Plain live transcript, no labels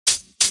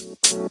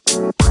All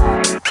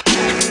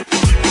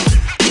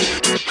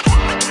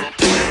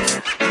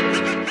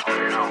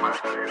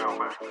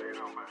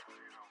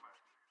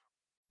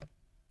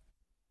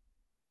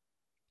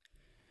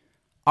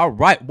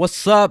right,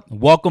 what's up?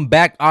 Welcome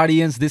back,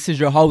 audience. This is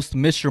your host,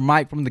 Mr.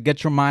 Mike from the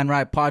Get Your Mind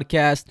Right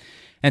podcast.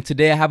 And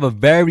today I have a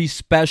very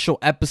special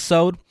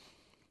episode.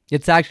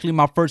 It's actually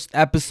my first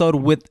episode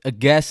with a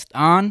guest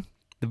on,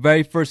 the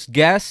very first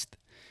guest.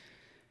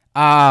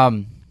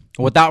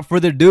 Without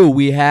further ado,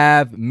 we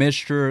have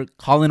Mr.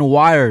 Collin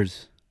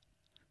Weires.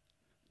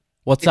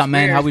 What's up,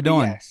 man? How we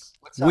doing? Yes.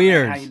 What's up,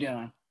 man? How you Weires.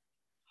 doing?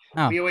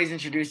 Oh, We always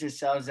introduce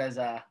ourselves as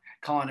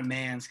Collin and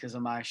Mans because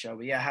of my show.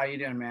 But yeah, how you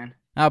doing, man?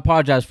 I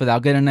apologize for that. I'll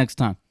get it next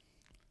time.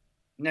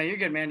 No, you're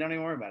good, man. Don't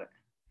even worry about it.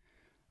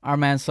 All right,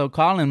 man. So,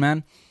 Collin,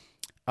 man,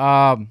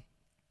 um,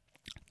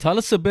 tell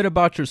us a bit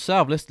about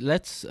yourself.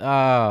 Let's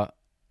go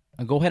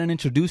ahead and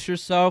introduce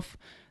yourself.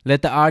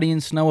 Let the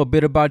audience know a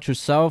bit about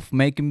yourself.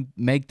 Make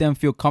them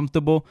feel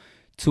comfortable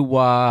to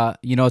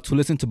to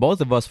listen to both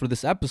of us for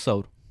this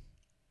episode.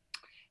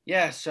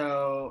 Yeah,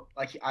 so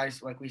like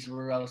we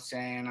were all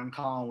saying, I'm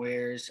Collin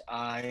Weires.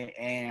 I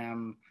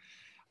am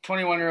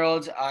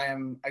 21-year-old. I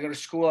go to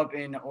school up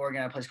in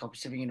Oregon at a place called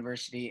Pacific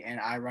University,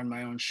 and I run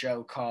my own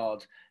show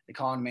called the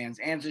Collin Man's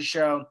Answer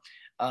Show.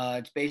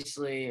 It's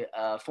basically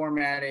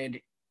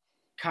formatted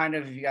kind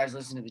of, if you guys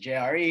listen to the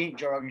JRE,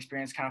 Joe Rogan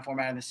Experience, kind of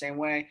formatted the same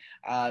way,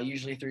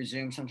 usually through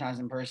Zoom, sometimes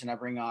in person. I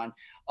bring on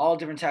all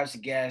different types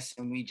of guests,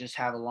 and we just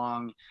have a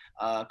long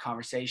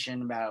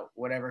conversation about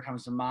whatever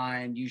comes to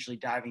mind, usually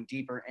diving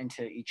deeper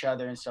into each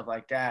other and stuff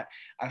like that.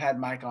 I've had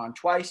Mike on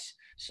twice,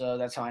 so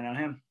that's how I know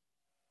him.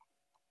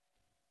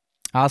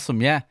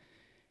 Awesome, yeah.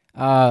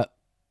 Uh,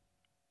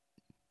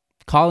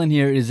 Collin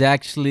here is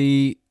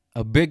actually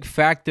a big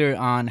factor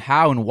on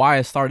how and why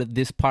I started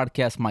this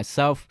podcast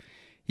myself.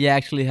 He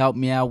actually helped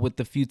me out with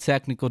the few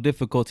technical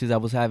difficulties I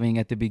was having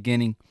at the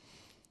beginning,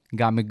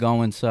 got me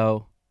going.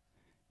 So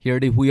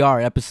we are,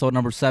 episode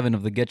number 7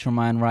 of the Get Your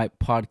Mind Right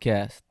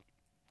podcast.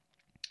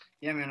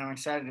 Yeah, man, I'm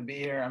excited to be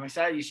here. I'm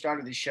excited you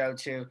started the show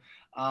too.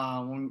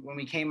 When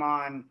you came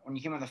on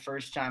the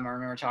first time, I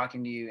remember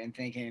talking to you and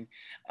thinking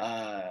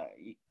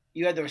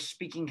you had the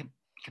speaking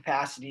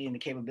capacity and the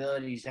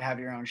capabilities to have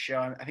your own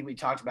show. I think we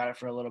talked about it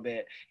for a little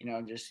bit,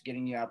 just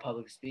getting you out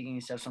public speaking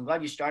and stuff. So I'm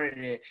glad you started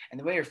it, and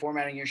the way you're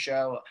formatting your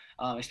show,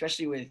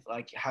 especially with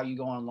like how you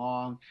go on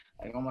long,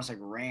 like almost like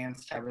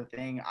rants type of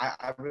thing.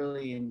 I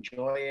really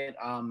enjoy it.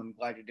 I'm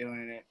glad you're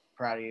doing it.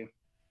 Proud of you.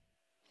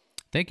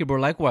 Thank you, bro.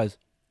 Likewise.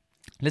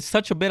 Let's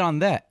touch a bit on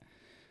that.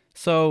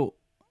 So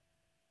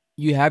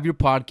you have your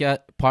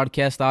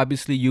podcast.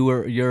 Obviously,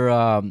 you're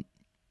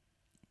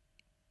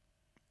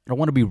I don't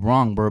want to be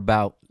wrong, bro,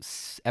 about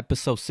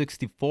episode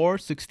 64,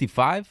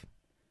 65.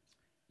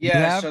 You Yeah.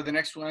 have? So the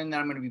next one that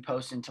I'm going to be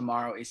posting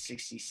tomorrow is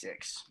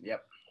 66.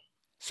 Yep.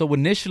 So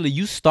initially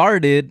you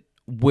started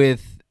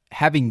with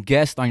having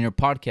guests on your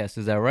podcast,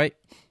 is that right?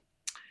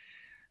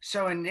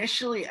 So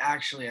initially,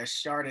 actually, I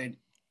started.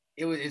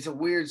 It's a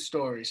weird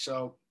story.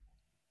 So,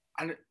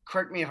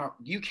 correct me if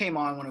you came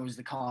on when it was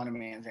the Collin and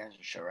Man's Answer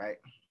Show, right?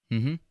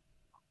 Mm-hmm.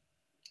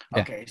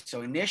 Yeah. Okay.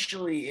 So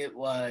initially, it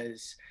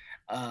was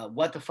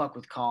what the fuck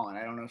with Collin.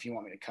 I don't know if you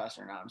want me to cuss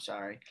or not. I'm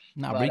sorry,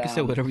 Nah, bro, but you can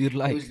say whatever you'd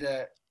it was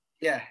like.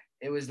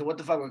 the What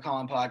the Fuck with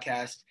Collin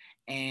podcast.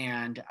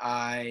 And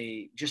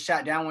I just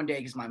sat down one day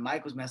because my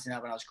mic was messing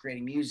up and I was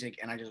creating music,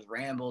 and I just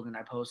rambled and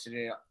I posted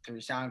it through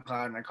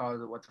SoundCloud, and I called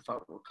it What the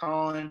Fuck with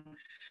Collin.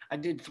 I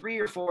did 3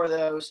 or 4 of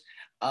those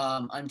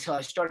until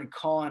I started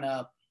calling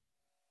up.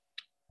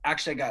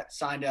 Actually, I got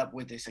signed up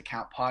with this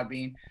account,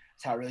 Podbean.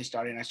 That's how it really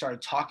started. And I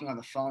started talking on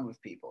the phone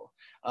with people.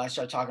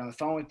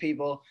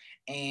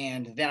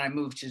 And then I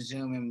moved to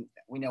Zoom, and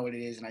we know what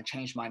it is, and I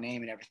changed my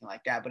name and everything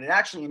like that. But it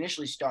actually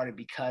initially started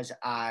because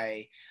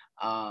I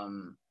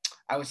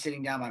was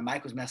sitting down, my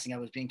mic was messing up,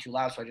 it was being too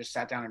loud, so I just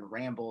sat down and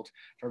rambled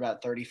for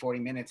about 30, 40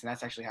 minutes, and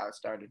that's actually how it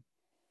started.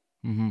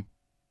 Mm-hmm.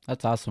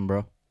 That's awesome,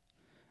 bro.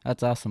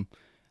 That's awesome.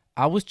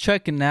 I was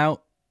checking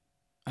out,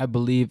 I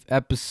believe,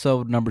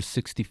 episode number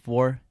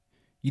 64.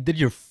 You did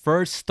your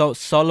first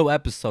solo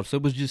episode, so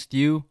it was just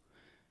you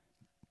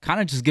kind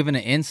of just giving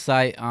an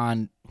insight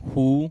on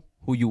who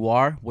you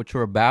are, what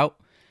you're about.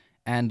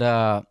 And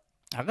I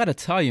gotta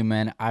tell you,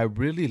 man, I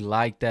really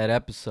liked that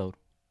episode.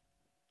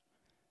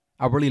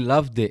 I really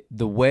loved it.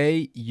 The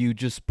way you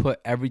just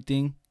put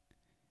everything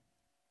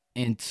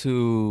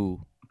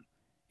into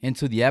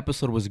the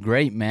episode was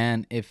great,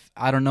 man. If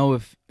I don't know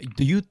if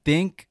do you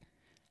think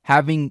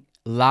having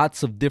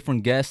lots of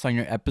different guests on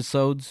your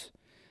episodes,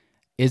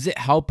 is it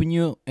helping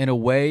you in a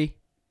way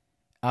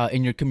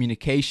in your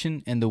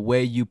communication, in the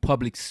way you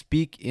public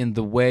speak, in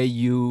the way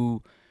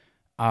you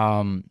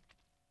um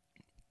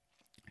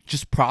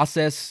just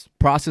process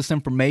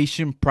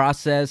information,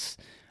 process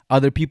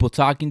other people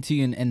talking to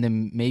you, and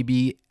then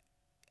maybe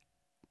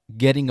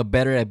getting a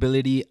better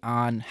ability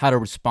on how to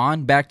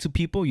respond back to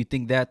people? You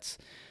think that's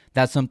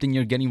something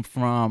you're getting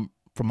from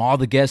all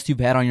the guests you've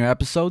had on your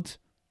episodes?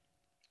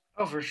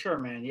 Oh, for sure,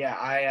 man. Yeah,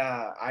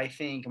 I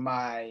think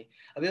my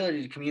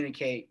ability to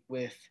communicate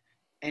with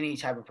any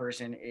type of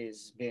person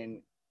is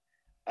been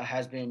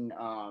has been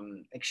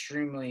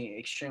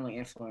extremely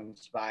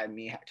influenced by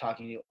me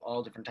talking to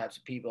all different types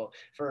of people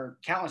for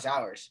countless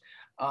hours.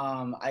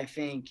 I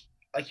think,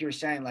 like you were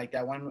saying, like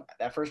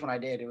that first one I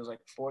did, it was like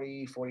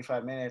 40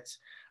 45 minutes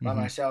by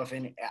Mm-hmm. myself,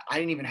 and I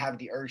didn't even have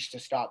the urge to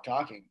stop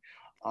talking.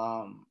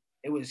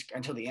 It was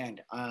until the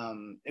end.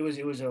 It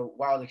was a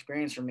wild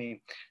experience for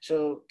me.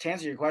 So to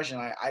answer your question,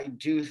 I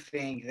do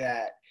think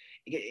that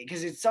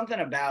because it's something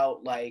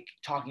about like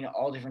talking to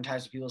all different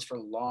types of people for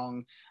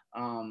long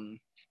um,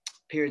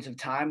 periods of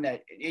time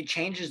that it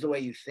changes the way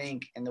you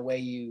think and the way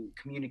you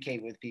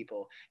communicate with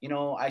people.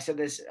 I said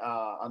this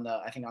on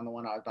the I think on the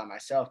one I was by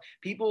myself.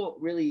 People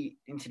really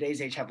in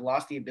today's age have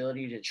lost the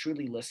ability to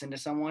truly listen to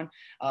someone.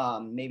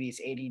 Maybe it's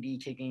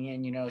ADD kicking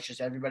in. It's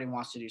just everybody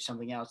wants to do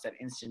something else, that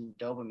instant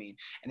dopamine,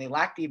 and they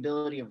lack the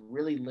ability of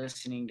really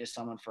listening to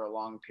someone for a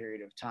long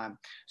period of time.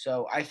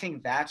 So I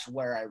think that's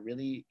where I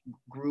really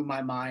grew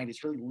my mind.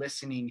 It's really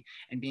listening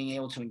and being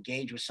able to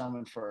engage with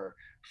someone for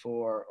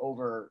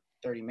over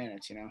 30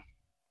 minutes.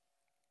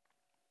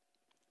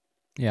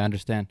 Yeah, I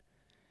understand.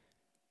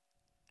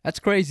 That's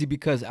crazy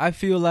because I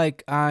feel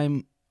like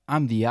I'm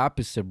the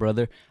opposite,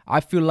 brother. I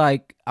feel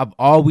like I've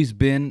always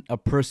been a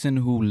person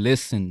who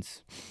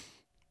listens.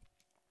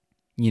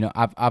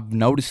 I've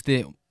noticed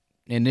it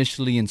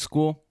initially in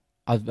school.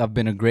 I've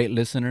been a great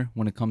listener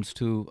when it comes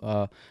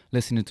to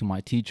listening to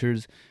my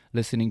teachers,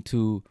 listening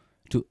to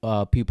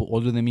people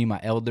older than me,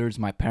 my elders,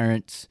 my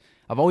parents.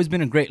 I've always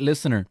been a great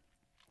listener,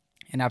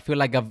 and I feel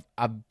like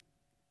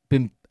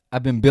been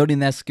I've been building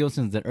that skill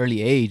since an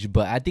early age.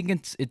 But I think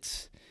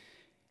it's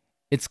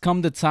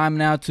come the time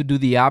now to do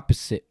the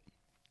opposite.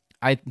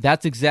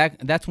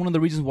 That's one of the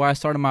reasons why I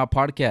started my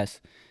podcast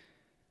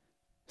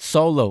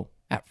solo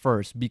at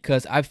first,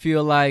 because I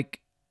feel like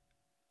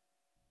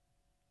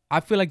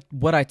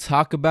what I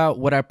talk about,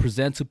 what I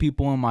present to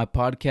people on my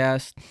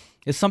podcast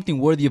is something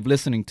worthy of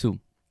listening to.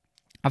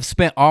 I've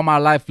spent all my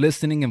life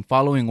listening and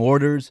following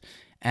orders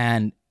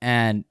and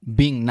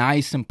being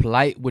nice and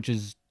polite, which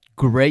is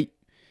great.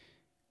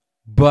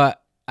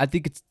 But I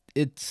think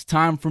it's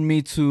time for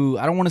me to,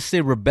 I don't want to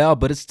say rebel,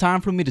 but it's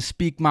time for me to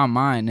speak my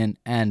mind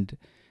and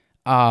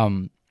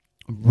um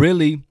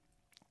really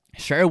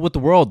share it with the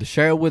world,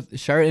 share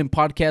it in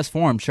podcast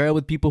form, share it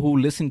with people who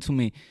listen to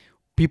me,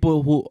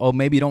 people who or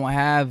maybe don't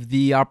have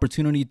the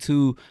opportunity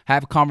to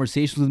have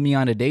conversations with me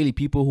on a daily,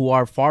 people who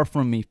are far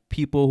from me,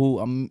 people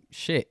who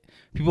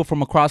people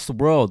from across the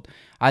world.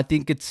 I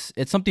think it's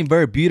something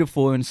very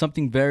beautiful and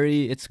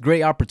it's a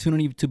great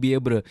opportunity to be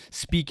able to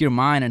speak your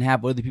mind and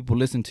have other people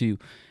listen to you.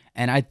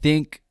 And I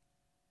think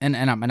and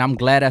I'm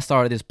glad I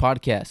started this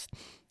podcast.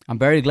 I'm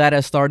very glad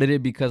I started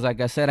it because,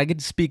 like I said, I get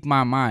to speak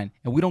my mind,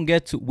 and we don't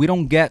get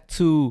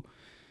to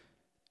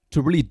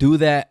really do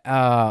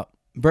that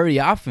very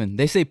often.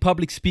 They say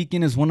public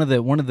speaking is one of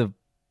the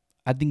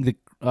I think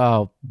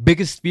the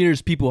biggest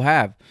fears people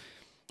have.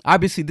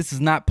 Obviously, this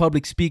is not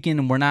public speaking,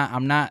 and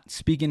I'm not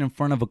speaking in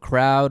front of a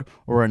crowd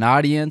or an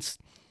audience,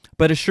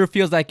 but it sure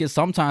feels like it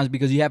sometimes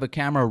because you have a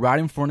camera right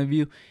in front of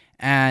you,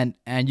 and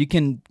you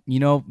can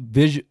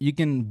you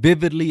can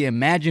vividly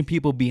imagine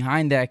people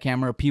behind that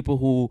camera, people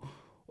who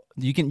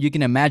you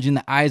can imagine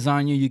the eyes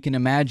on you. You can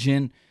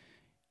imagine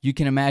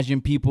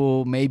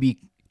people maybe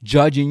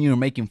judging you or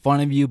making fun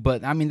of you.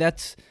 But I mean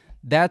that's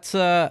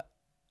I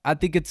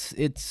think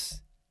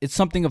it's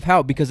something of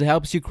help because it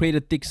helps you create a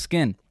thick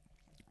skin,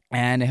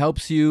 and it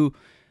helps you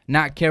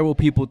not care what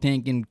people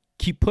think and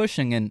keep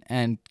pushing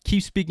and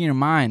keep speaking your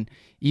mind,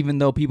 even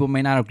though people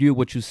may not agree with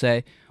what you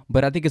say.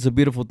 But I think it's a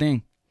beautiful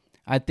thing.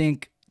 I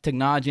think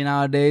technology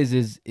nowadays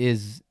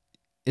is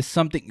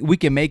something we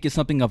can make it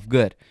something of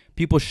good.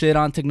 People shit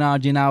on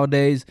technology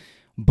nowadays,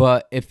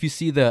 but if you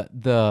see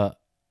the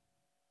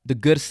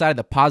good side,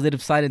 the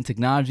positive side in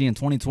technology in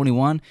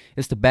 2021,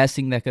 it's the best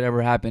thing that could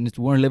ever happen.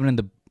 We're living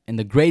in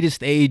the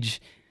greatest age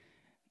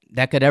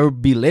that could ever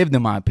be lived,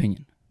 in my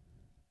opinion.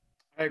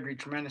 I agree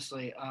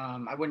tremendously.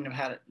 I wouldn't have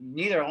had it.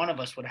 Neither one of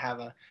us would have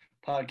a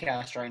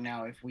podcast right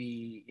now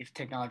if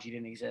technology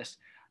didn't exist.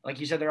 Like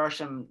you said, there are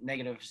some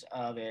negatives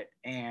of it,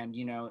 and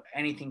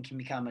anything can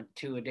become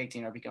too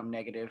addicting or become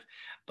negative.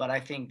 But I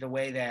think the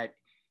way that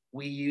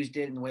we used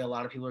it and the way a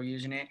lot of people are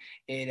using it,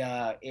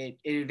 it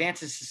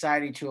advances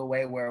society to a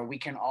way where we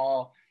can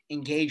all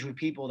engage with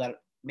people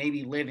that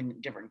maybe live in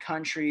different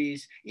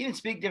countries, even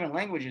speak different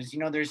languages.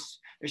 There's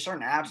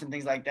certain apps and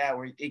things like that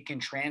where it can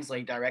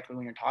translate directly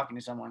when you're talking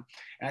to someone,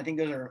 and I think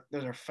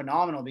those are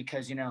phenomenal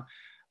because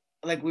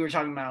like we were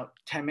talking about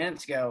 10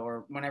 minutes ago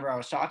or whenever I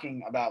was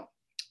talking about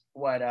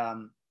what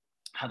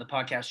how the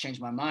podcast changed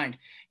my mind.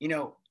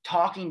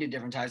 Talking to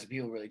different types of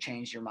people really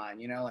changed your mind.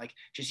 Like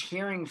just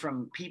hearing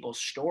from people's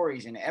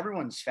stories, and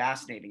everyone's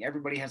fascinating.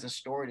 Everybody has a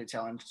story to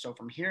tell, and so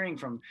from hearing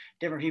from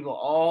different people,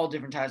 all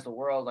different types of the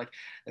world. Like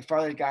the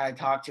farthest guy I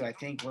talked to, I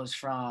think, was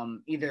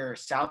from either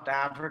South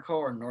Africa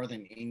or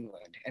Northern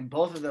England, and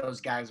both of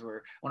those guys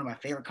were one of my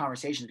favorite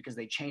conversations because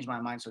they changed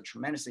my mind so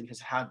tremendously because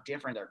of how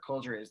different their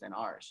culture is than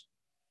ours.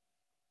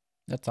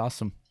 That's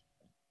awesome.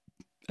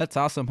 That's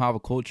awesome how a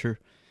culture,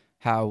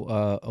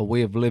 how a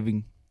way of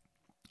living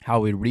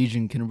how a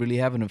region can really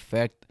have an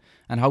effect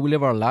on how we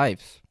live our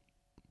lives,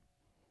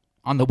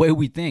 on the way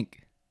we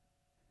think.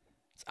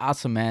 It's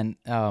awesome, man.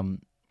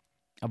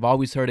 I've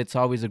always heard it's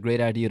always a great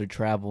idea to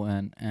travel,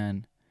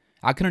 and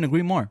I couldn't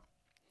agree more.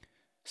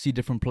 See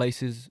different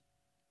places,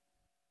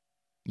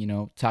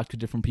 talk to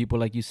different people,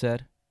 like you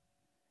said.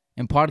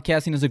 And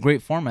podcasting is a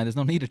great format. There's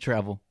no need to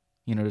travel,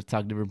 to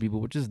talk to different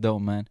people, which is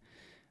dope, man.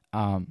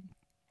 Um,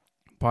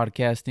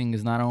 Podcasting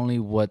is not only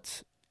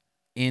what's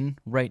in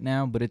right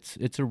now, but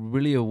it's a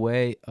really a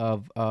way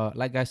of,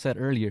 like I said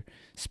earlier,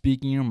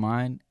 speaking your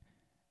mind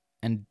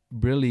and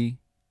really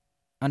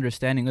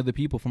understanding other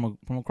people from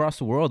across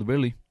the world.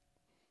 Really,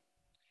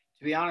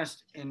 To be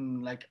honest,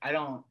 and like I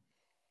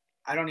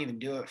don't even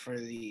do it for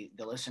the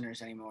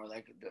listeners anymore.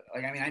 Like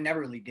I mean, I never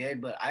really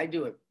did, but I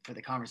do it for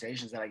the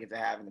conversations that I get to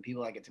have and the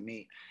people I get to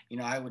meet. You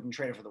know, I wouldn't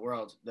trade it for the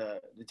world.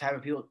 The type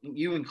of people,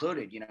 you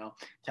included,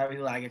 type of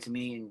people I get to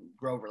meet and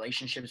grow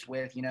relationships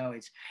with.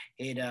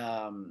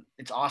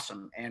 It's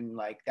awesome, and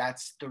like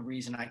that's the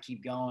reason I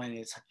keep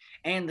going.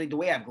 And the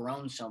way I've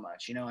grown so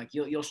much. Like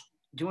you'll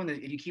doing this,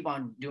 if you keep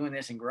on doing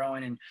this and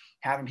growing and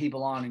having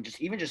people on and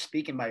just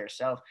speaking by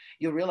yourself,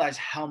 you'll realize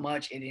how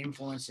much it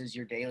influences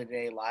your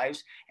day-to-day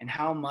lives and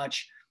how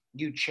much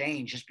you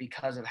change just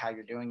because of how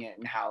you're doing it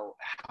and how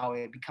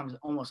it becomes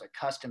almost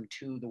accustomed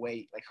to the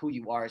way, like, who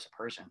you are as a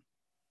person.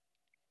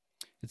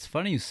 it's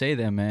funny you say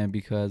that, man,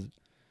 because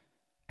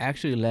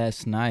actually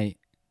last night,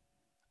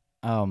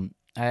 I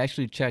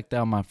actually checked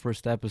out my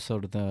first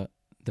episode of the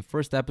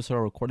first episode I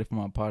recorded for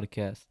my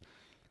podcast.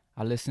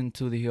 I listened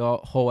to the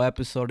whole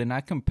episode and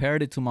I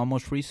compared it to my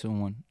most recent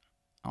one.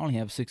 I only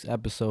have 6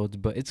 episodes,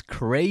 but it's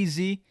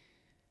crazy,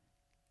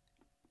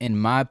 in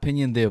my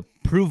opinion, the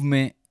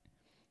improvement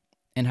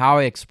in how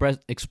I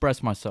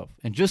express myself.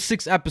 In just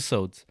 6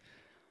 episodes,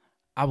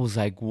 I was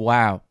like,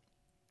 wow.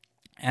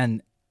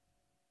 And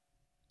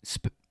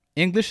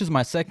English is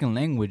my second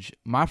language.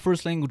 My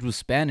first language was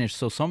Spanish,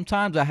 so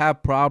sometimes I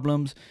have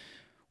problems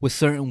with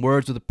certain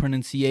words with the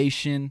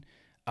pronunciation.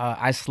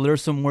 I slur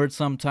some words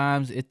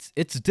sometimes.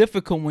 It's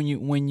difficult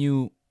when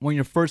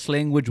your first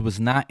language was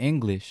not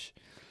English.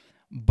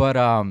 But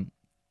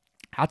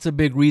that's a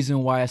big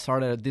reason why I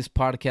started this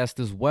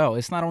podcast as well.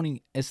 It's not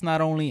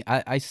only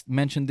I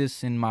mentioned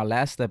this in my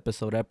last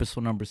episode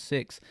number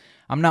 6.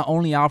 I'm not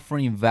only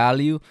offering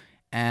value,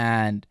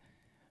 and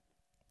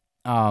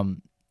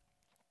um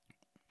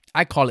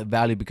I call it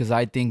value because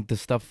I think the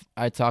stuff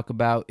I talk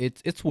about,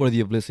 it's worthy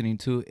of listening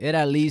to. It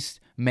at least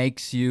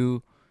makes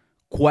you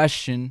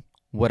question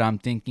what I'm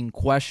thinking,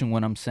 question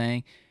what I'm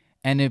saying,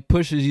 and it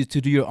pushes you to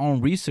do your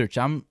own research.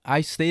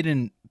 I state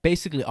in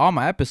basically all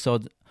my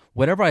episodes,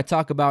 whatever I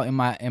talk about in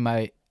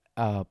my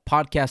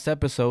podcast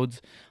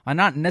episodes are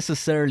not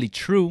necessarily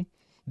true.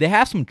 They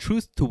have some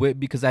truth to it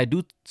because I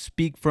do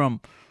speak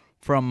from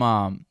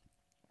um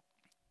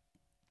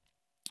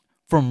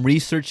from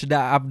research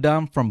that I've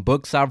done, from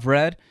books I've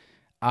read.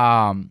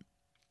 Um,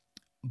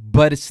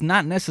 but it's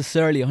not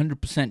necessarily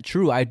 100%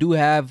 true. I do.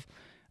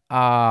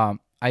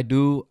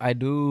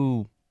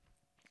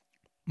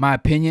 My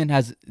opinion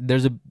has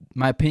there's a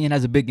my opinion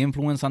has a big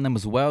influence on them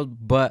as well.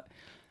 But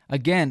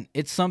again,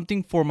 it's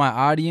something for my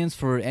audience,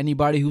 for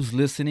anybody who's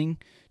listening,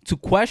 to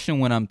question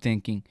what I'm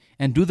thinking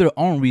and do their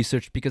own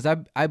research, because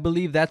I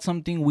believe that's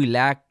something we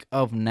lack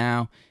of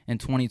now in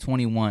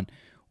 2021.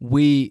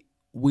 We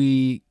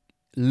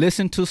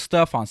listen to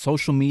stuff on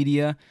social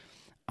media,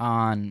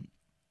 on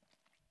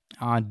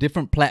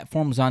different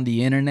platforms on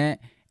the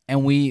internet,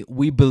 and we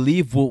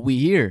believe what we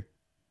hear.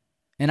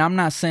 And I'm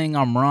not saying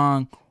I'm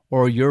wrong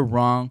or you're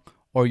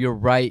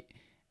right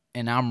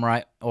and I'm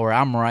right or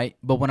I'm right,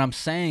 but what I'm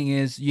saying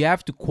is you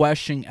have to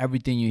question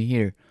everything you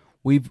hear.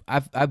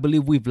 I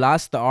believe we've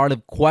lost the art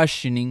of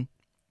questioning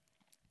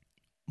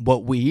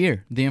what we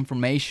hear, the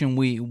information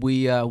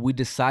we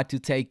decide to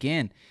take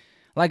in.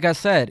 Like I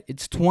said,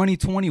 it's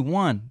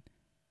 2021.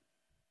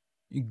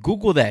 You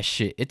Google that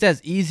shit. It's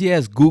as easy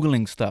as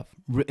Googling stuff.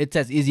 It's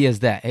as easy as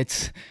that.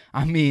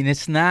 I mean,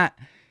 it's not.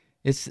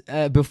 It's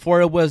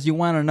before it was, you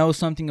want to know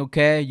something,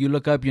 okay? You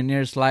look up your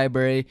nearest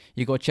library,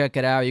 you go check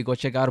it out, you go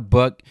check out a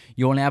book.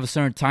 You only have a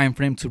certain time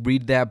frame to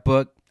read that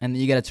book, and then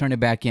you got to turn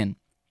it back in.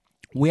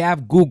 We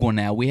have Google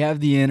now. We have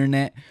the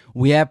internet.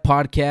 We have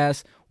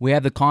podcasts. We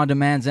have the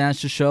Condiments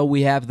Answer Show.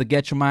 We have the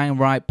Get Your Mind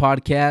Right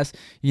podcast.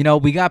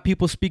 We got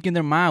people speaking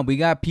their mind. We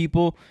got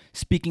people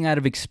speaking out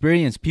of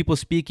experience. People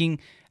speaking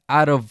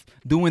out of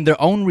doing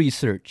their own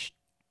research.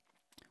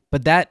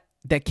 But that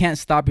can't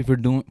stop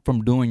you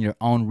from doing your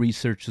own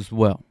research as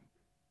well.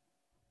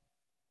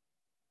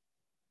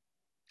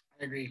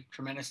 I agree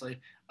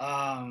tremendously.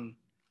 I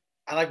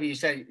like what you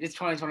said. It's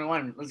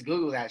 2021. Let's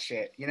Google that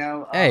shit.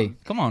 Hey,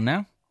 come on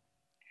now.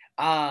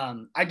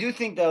 I do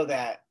think though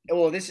that,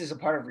 well, this is a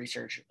part of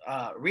research.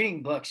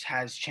 Reading books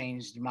has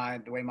changed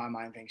the way my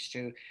mind thinks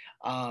too.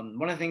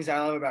 One of the things I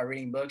love about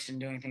reading books and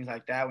doing things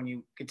like that, when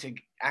you get to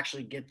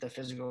actually get the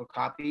physical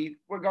copy,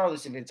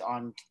 regardless if it's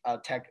on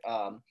tech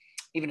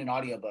even an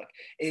audiobook,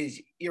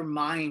 is your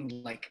mind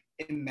like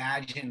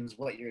imagines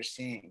what you're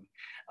seeing.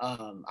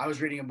 I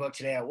was reading a book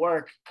today at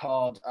work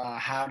called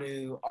How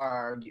to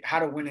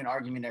Win an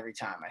Argument Every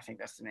Time. I think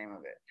that's the name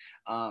of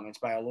it. It's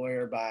by a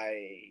lawyer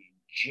by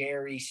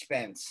Jerry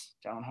Spence.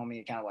 Don't hold me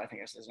accountable. I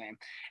think that's his name.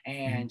 Mhm.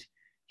 And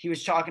he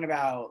was talking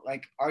about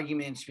like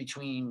arguments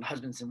between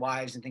husbands and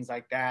wives and things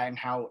like that, and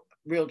how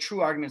real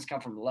true arguments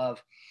come from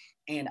love.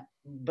 And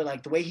but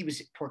like the way he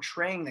was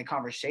portraying the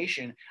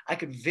conversation, I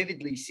could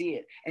vividly see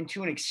it. And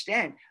to an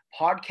extent,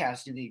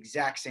 podcasts do the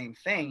exact same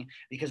thing,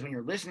 because when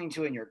you're listening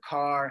to it in your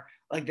car,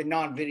 like the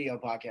non-video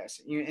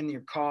podcast, you're in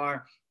your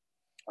car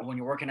or when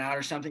you're working out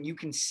or something, you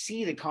can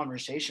see the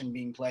conversation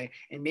being played,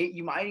 and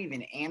you might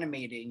even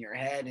animate it in your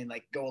head and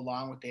like go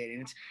along with it.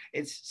 And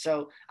it's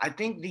so I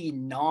think the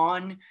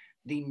non-video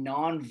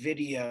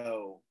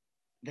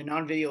the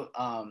non-video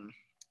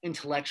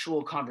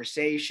intellectual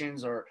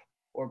conversations or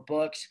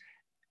books,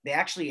 they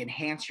actually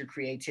enhance your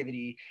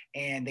creativity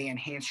and they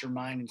enhance your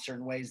mind in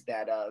certain ways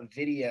that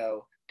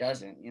video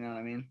doesn't. You know what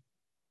I mean?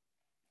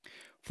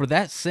 For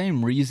that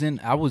same reason,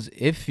 I was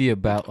iffy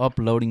about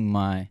uploading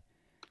my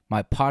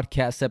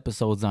podcast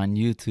episodes on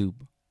YouTube.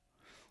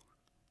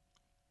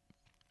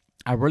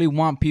 I really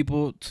want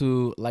people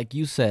to, like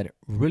you said,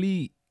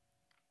 really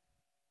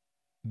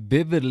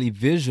vividly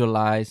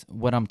visualize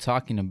what I'm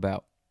talking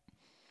about.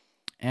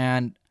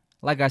 And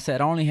like I said,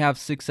 I only have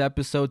 6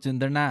 episodes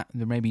and they're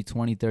maybe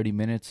 20, 30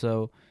 minutes.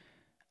 So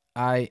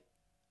I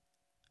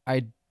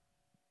I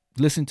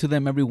listen to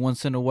them every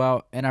once in a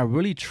while, and I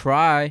really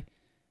try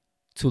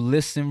to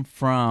listen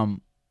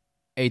from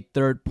a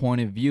third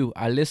point of view.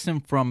 I listen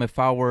from if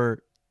I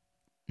were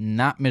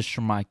not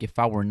Mr. Mike, if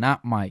I were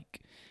not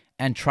Mike,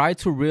 and try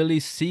to really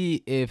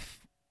see if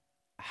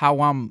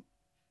how I'm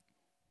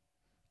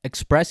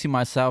expressing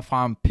myself,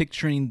 how I'm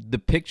picturing the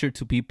picture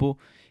to people,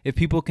 if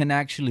people can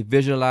actually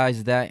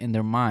visualize that in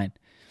their mind.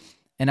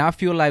 And I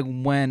feel like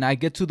when I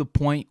get to the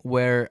point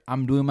where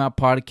I'm doing my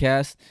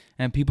podcast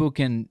and people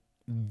can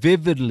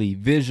vividly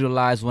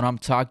visualize what I'm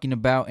talking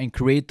about and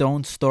create their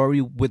own story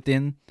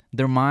within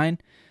their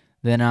mind,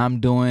 then I'm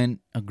doing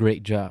a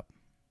great job.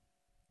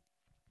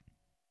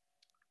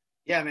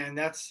 Yeah, man,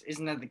 that's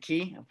isn't that the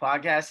key of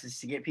podcasts, is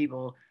to get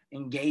people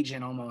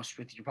engaging almost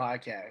with your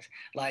podcast.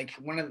 Like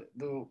one of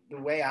the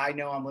way I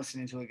know I'm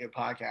listening to a good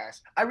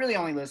podcast, I really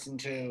only listen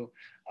to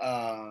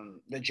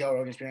the Joe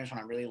Rogan Experience when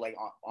I'm really like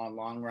on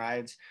long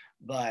rides.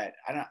 But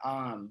I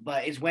don't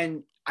but it's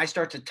when I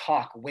start to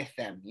talk with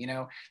them, you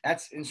know.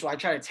 That's and so I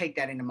try to take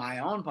that into my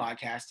own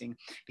podcasting,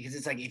 because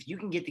it's like if you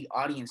can get the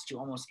audience to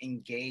almost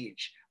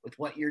engage with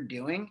what you're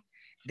doing,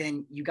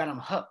 then you got them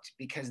hooked,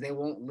 because they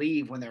won't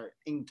leave when they're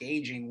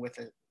engaging with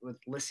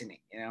listening,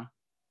 you know.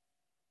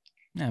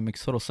 Yeah, it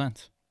makes total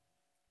sense.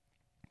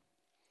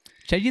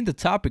 Changing the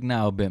topic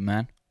now a bit,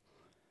 man.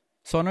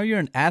 So I know you're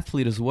an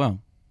athlete as well.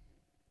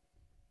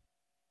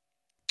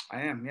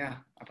 I am, yeah.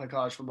 I play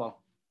college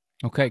football.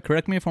 Okay,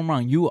 correct me if I'm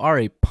wrong. You are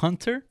a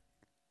punter?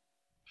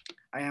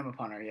 I am a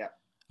punter, yeah.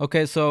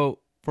 Okay, so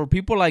for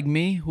people like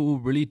me who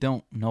really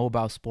don't know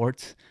about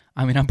sports,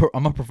 I mean,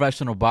 I'm a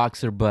professional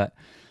boxer, but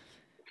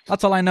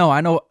that's all I know.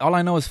 All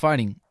I know is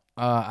fighting.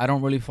 I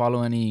don't really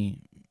follow any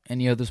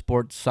other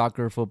sports,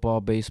 soccer,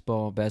 football,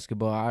 baseball,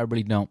 basketball. I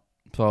really don't.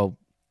 So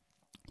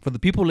for the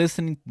people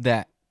listening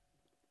that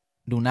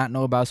do not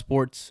know about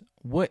sports,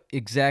 what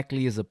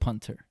exactly is a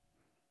punter?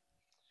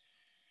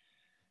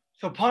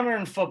 So punter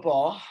in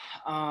football,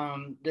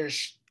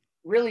 there's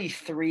really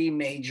three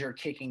major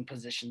kicking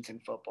positions in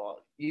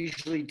football.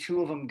 Usually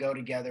two of them go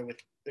together with.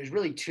 There's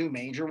really two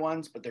major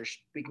ones, but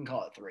we can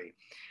call it three.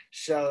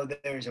 So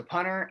there's a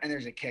punter and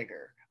there's a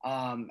kicker,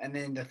 and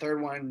then the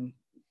third one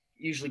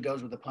usually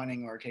goes with the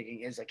punting or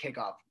kicking is a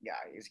kickoff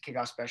guy. Is a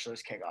kickoff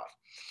specialist, kickoff.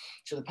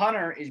 So the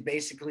punter is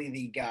basically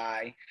the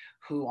guy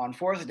who on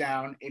fourth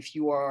down, if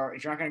you're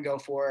not going to go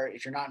for it,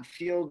 if you're not in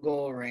field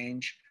goal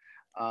range,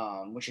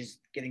 which is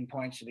getting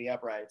points to the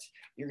uprights,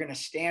 you're going to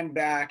stand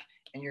back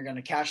and you're going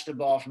to catch the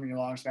ball from your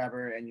long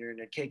snapper and you're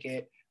going to kick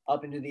it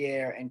up into the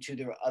air and to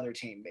the other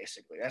team.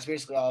 Basically, that's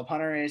basically all a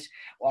punter is.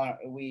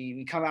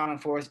 We come out on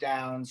fourth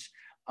downs.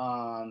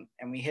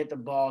 And we hit the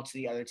ball to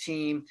the other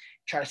team,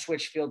 try to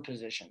switch field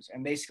positions.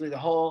 And basically the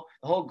whole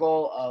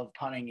goal of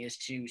punting is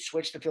to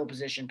switch the field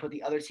position, put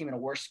the other team in a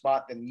worse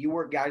spot than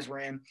guys were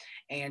in,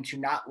 and to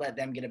not let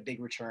them get a big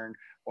return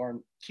or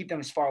keep them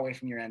as far away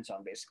from your end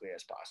zone basically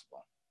as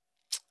possible.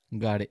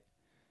 Got it.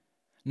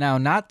 Now,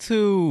 not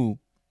to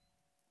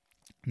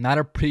not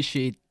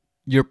appreciate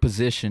your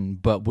position,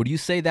 but would you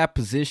say that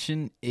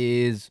position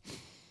is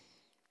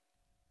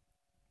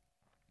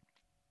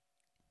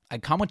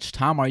like how much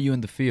time are you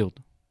in the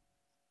field?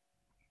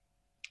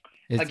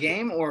 A It's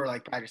game or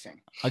like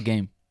practicing? a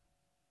game.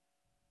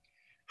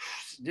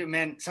 Dude,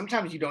 man,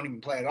 sometimes you don't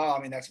even play at all.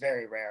 I mean, that's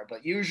very rare,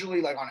 but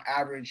usually, like on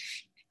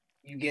average,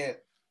 you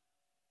get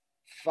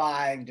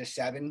 5 to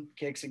 7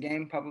 kicks a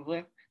game,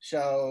 probably.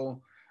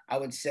 So I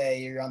would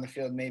say you're on the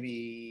field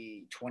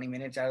maybe 20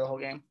 minutes out of the whole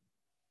game.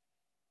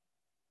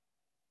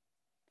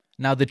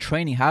 Now the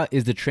training, how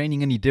is the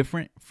training any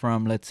different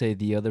from, let's say,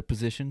 the other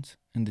positions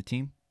in the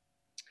team?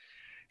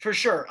 For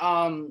sure.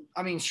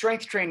 I mean,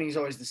 strength training is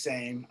always the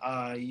same.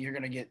 You're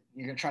gonna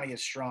try to get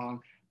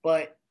strong,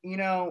 but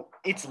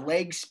it's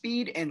leg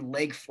speed and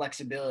leg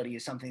flexibility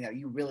is something that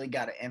you really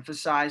got to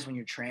emphasize when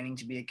you're training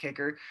to be a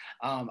kicker.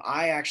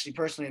 I actually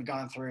personally have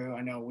gone through.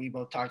 I know we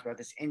both talked about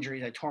this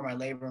injuries. I tore my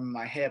labrum in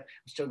my hip.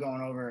 I'm still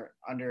going over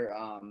under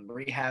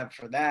rehab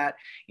for that.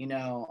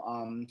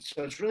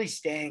 So it's really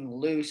staying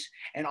loose,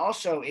 and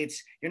also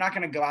it's you're not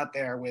going to go out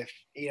there with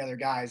 8 other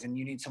guys and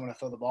you need someone to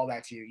throw the ball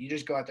back to you. You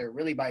just go out there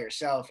really by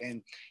yourself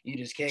and you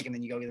just kick and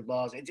then you go get the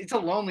balls. It's a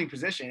lonely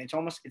position. It's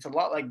a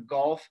lot like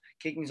golf.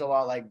 Kicking's a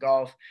lot like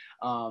golf.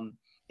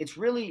 It's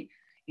really,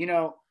 you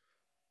know,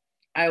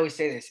 I always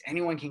say this: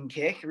 anyone can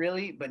kick,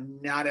 really, but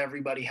not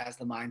everybody has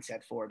the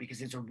mindset for it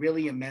because it's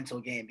really a mental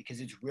game. Because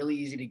it's really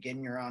easy to get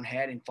in your own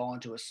head and fall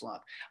into a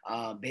slump.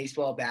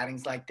 Baseball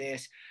batting's like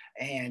this,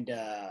 and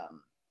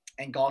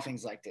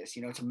golfing's like this.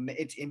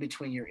 It's in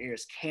between your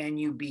ears. Can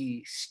you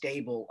be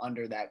stable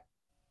under that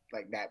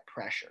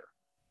pressure?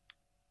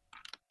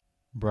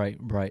 Right,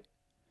 right.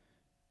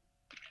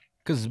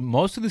 Because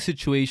most of the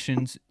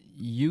situations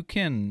you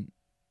can,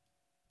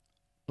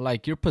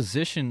 like, your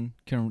position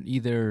can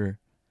either,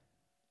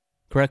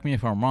 correct me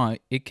if I'm wrong,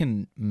 it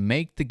can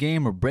make the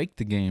game or break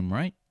the game,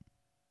 right?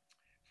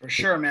 For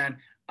sure, man.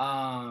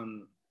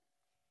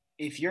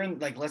 If you're in,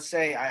 like, let's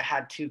say I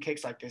had two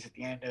kicks like this at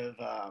the end of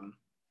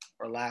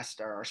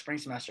our spring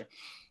semester.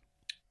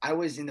 I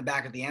was in the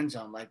back of the end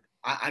zone. Like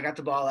I got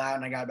the ball out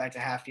and I got back to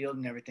half field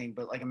and everything.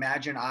 But like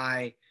imagine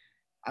I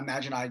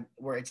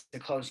where it's a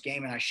close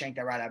game and I shank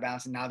that right out of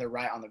bounds and now they're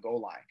right on the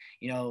goal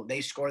line.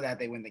 They score that,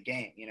 they win the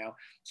game.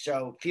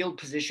 So field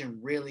position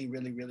really,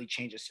 really, really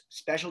changes.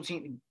 Special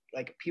team,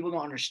 like people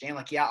don't understand.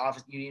 Like you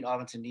need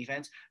offense and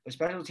defense, but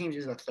special teams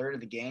is a third of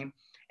the game,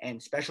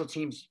 and special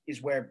teams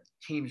is where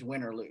teams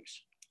win or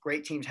lose.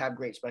 Great teams have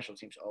great special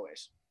teams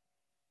always.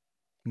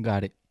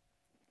 Got it.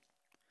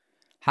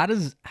 How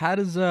does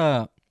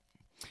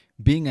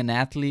being an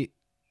athlete,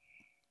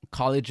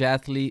 college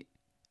athlete,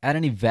 add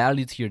any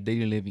value to your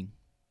daily living,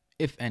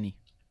 if any?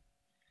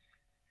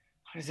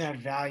 How does that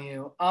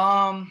value?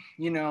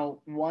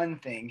 One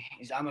thing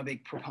is I'm a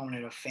big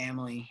proponent of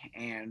family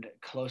and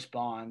close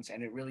bonds,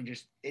 and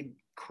it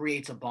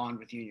creates a bond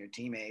with you and your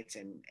teammates,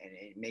 and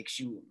it makes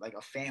you like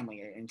a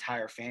family, an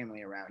entire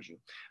family around you.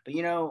 But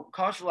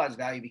college football has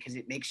value because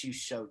it makes you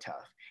so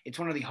tough. It's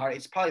probably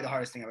the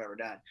hardest thing I've ever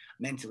done,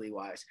 mentally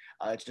wise.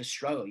 It's a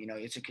struggle.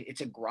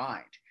 It's a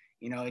grind.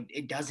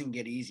 It doesn't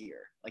get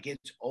easier. Like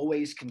it's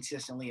always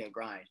consistently a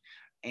grind,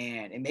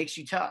 and it makes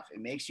you tough.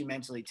 It makes you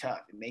mentally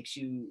tough. It makes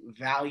you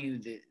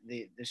value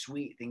the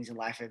sweet things in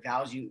life. It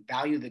value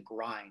the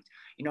grind.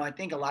 I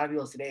think a lot of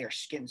people today are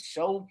getting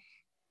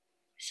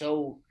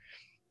so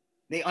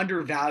they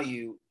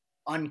undervalue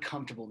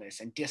uncomfortableness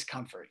and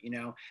discomfort.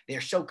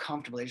 They're so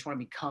comfortable. They just want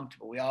to be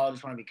comfortable. We all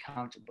just want to be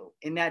comfortable.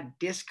 In that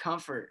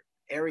discomfort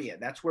area,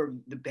 that's where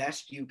the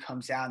best you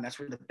comes out, and that's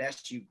where the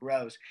best you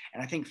grows.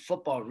 And I think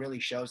football really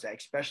shows that,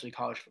 especially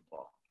college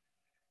football.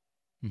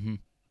 Hmm.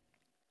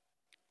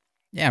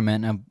 Yeah,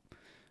 man.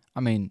 I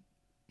mean,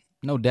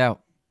 no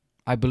doubt.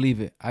 I believe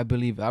it. I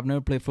believe it. I've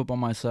never played football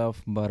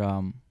myself, but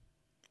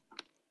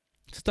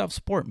it's a tough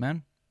sport,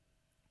 man.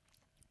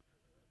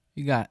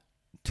 You got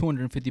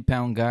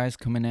 250-pound guys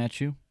coming at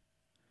you.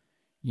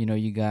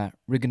 You got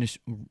rigorous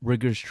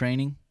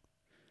training.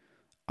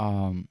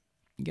 You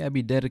gotta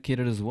be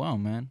dedicated as well,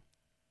 man.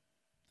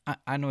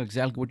 I know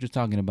exactly what you're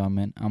talking about,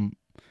 man. I'm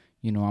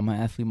an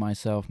athlete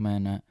myself,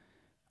 man.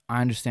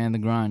 I understand the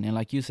grind, and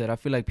like you said, I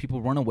feel like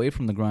people run away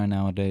from the grind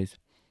nowadays.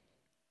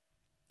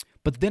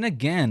 But then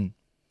again,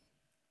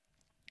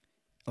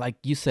 like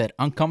you said,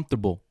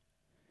 uncomfortable.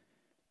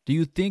 Do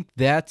you think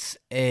it's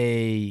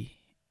in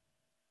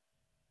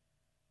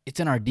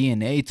our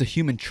DNA? It's a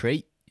human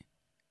trait,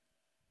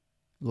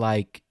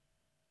 like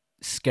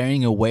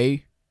scaring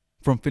away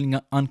from feeling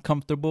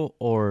uncomfortable,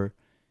 or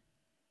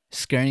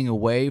scaring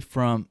away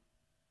from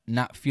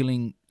not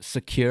feeling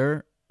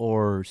secure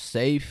or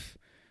safe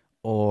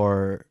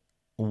or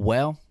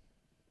well.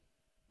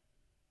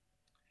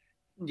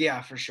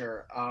 Yeah, for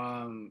sure.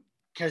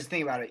 Because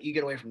think about it, you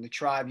get away from the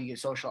tribe, you get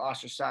social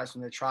ostracized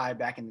from the tribe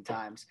back in the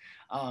times.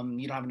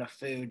 You don't have enough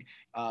food.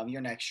 You're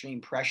in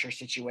extreme pressure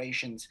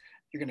situations.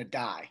 You're gonna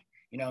die.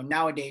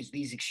 Nowadays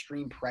these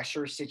extreme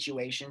pressure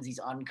situations, these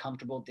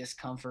uncomfortable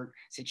discomfort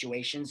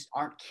situations,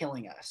 aren't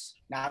killing us.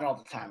 Not all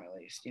the time, at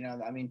least.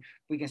 I mean,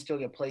 we can still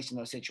get placed in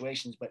those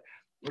situations, but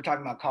we're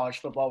talking about college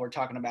football. We're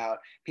talking about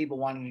people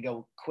wanting to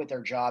go quit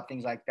their job,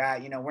 things like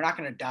that. We're not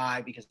going to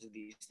die because of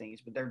these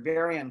things, but they're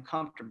very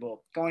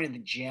uncomfortable. Going to the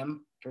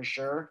gym, for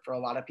sure, for a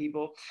lot of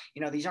people,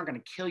 these aren't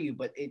going to kill you,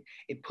 but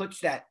it puts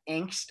that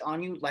angst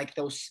on you, like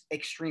those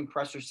extreme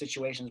pressure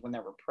situations when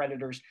there were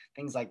predators,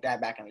 things like that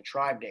back in the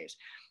tribe days.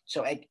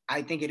 So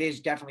I think it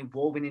is definitely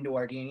woven into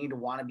our DNA to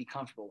want to be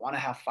comfortable, want to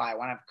have fire,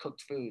 want to have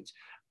cooked foods.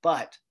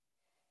 But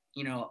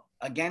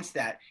against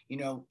that,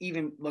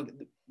 even look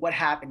what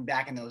happened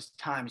back in those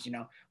times,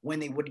 when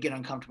they would get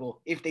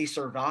uncomfortable, if they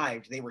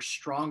survived, they were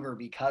stronger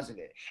because of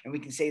it. And we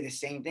can say the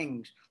same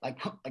things, like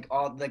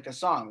all like the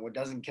song, "What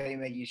doesn't kill you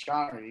make you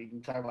stronger." You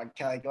can talk about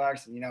Kelly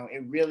Clarkson.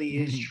 It really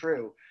is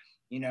true.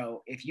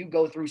 If you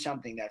go through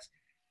something that's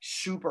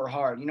super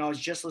hard. I was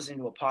just listening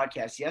to a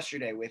podcast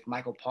yesterday with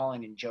Michael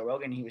Collin and Joe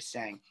Rogan. He was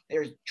saying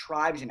there's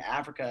tribes in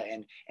Africa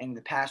and in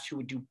the past who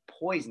would do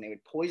poison. They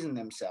would poison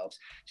themselves,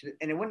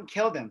 and it wouldn't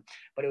kill them,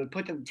 but it would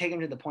take them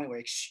to the point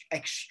where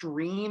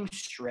extreme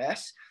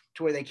stress,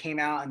 to where they came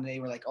out and they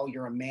were like, "Oh,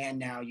 you're a man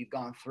now. You've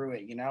gone through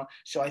it."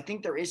 So I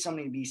think there is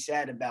something to be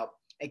said about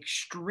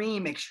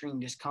extreme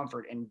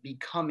discomfort and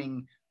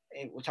becoming.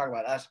 We'll talk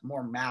about us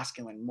more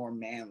masculine, more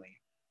manly.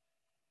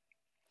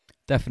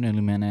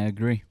 Definitely, man. I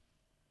agree.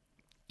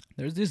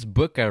 There's this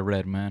book I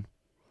read, man.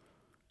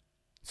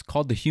 It's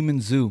called The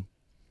Human Zoo.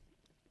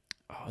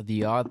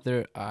 The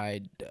author,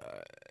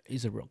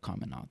 he's a real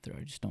common author.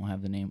 I just don't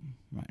have the name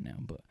right now,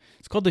 but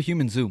it's called The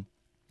Human Zoo,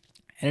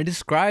 and it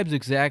describes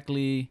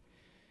exactly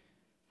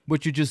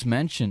what you just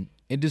mentioned.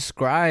 It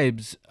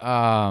describes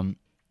the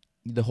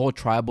whole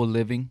tribal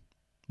living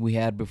we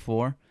had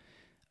before.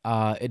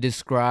 It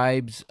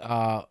describes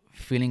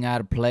feeling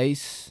out of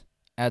place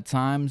at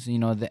times.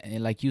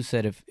 Like you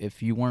said,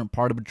 if you weren't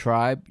part of a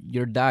tribe,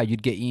 you'd die.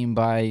 You'd get eaten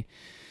by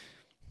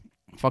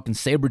fucking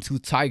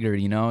saber-toothed tiger.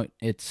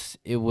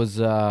 It was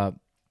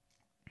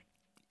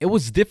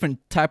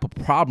different type of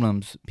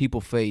problems people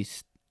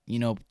faced.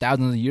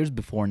 Thousands of years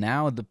before.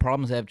 Now the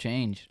problems have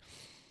changed.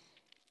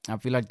 I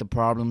feel like the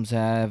problems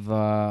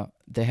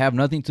they have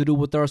nothing to do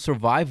with our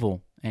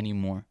survival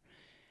anymore.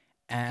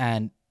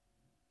 And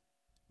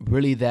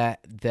really,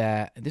 that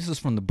this is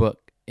from the book.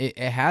 It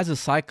has a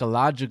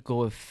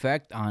psychological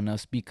effect on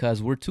us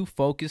because we're too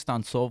focused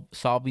on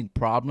solving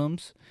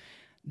problems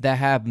that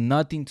have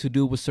nothing to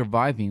do with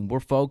surviving.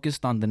 We're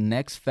focused on the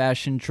next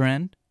fashion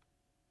trend.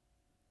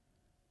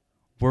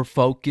 We're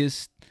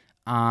focused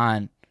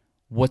on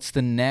what's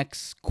the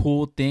next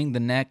cool thing, the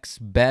next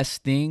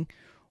best thing.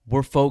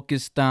 We're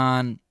focused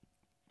on,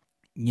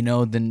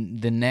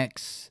 the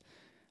next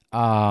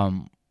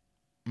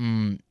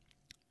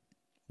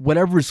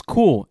whatever is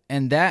cool,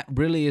 and that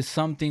really is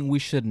something we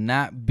should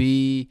not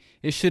be.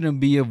 It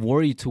shouldn't be a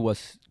worry to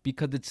us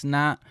because it's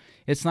not.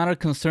 It's not a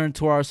concern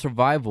to our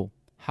survival.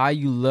 How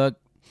you look,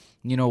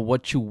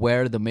 what you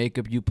wear, the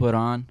makeup you put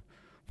on,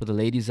 for the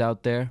ladies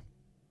out there,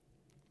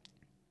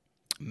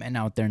 men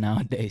out there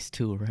nowadays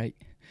too, right?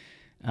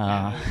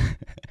 Uh,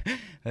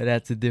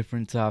 that's a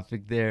different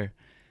topic there.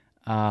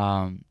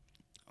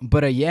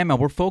 But yeah, man,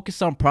 we're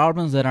focused on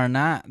problems that are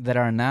not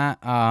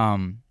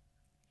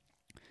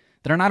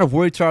a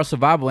worry to our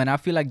survival, and I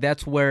feel like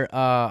that's where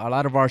a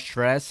lot of our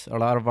stress, a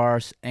lot of our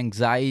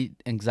anxiety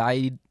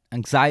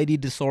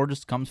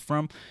disorders comes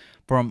from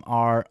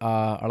our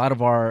a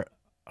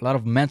lot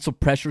of mental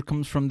pressure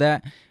comes from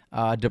that.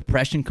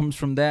 Depression comes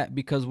from that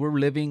because we're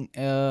living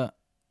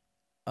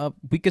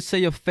we could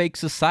say a fake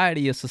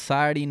society, a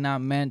society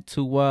not meant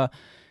to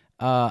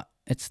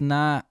it's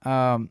not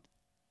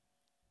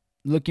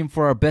looking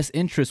for our best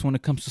interest when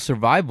it comes to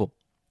survival.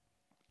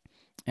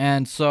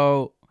 And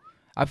so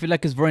I feel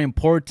like it's very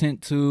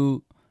important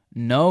to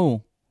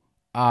know,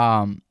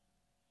 um,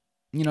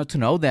 to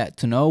know that,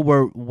 to know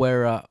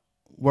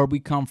where we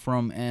come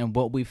from and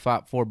what we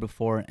fought for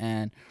before,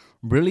 and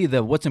really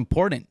the what's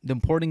important. The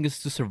important is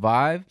to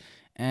survive,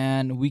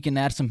 and we can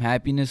add some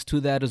happiness to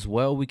that as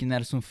well. We can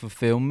add some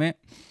fulfillment.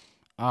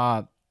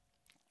 Uh,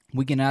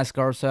 we can ask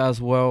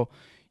ourselves, well,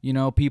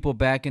 people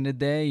back in the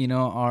day,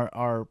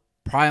 are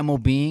primal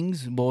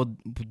beings. Well,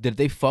 did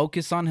they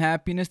focus on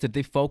happiness? Did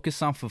they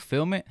focus on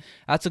fulfillment?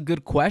 That's a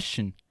good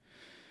question.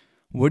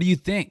 What do you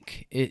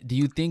think? Do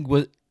you think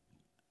was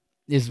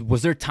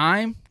there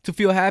time to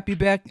feel happy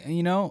back?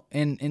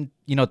 In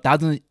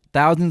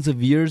thousands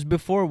of years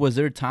before, was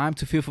there time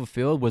to feel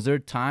fulfilled? Was there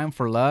time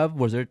for love?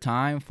 Was there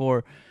time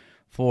for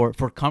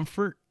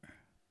comfort?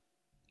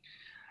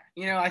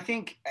 I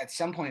think at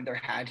some point there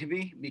had to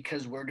be,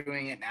 because we're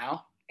doing it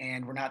now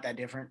and we're not that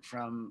different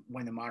from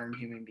when the modern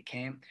human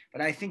became.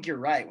 But I think you're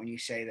right when you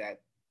say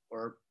that,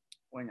 or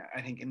when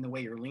I think in the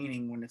way you're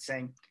leaning when it's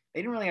saying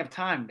they didn't really have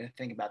time to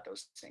think about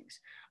those things.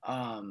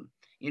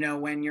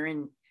 When you're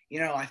in,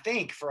 I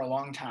think for a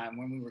long time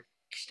when we were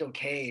still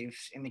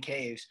in the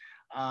caves,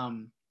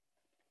 um,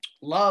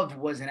 love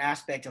was an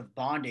aspect of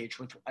bondage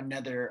with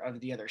another of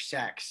the other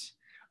sex.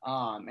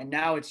 And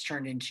now it's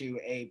turned into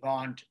a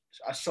bond,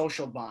 a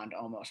social bond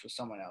almost with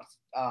someone else,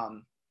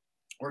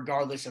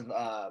 regardless of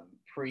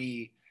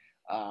pre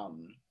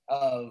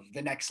of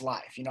the next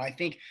life. I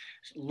think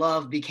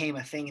love became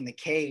a thing in the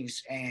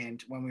caves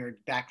and when we were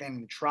back then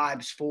in the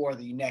tribes for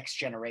the next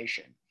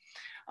generation.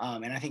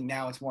 And I think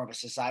now it's more of a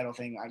societal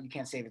thing. You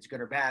can't say if it's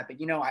good or bad, but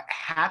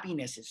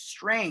happiness is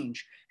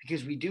strange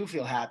because we do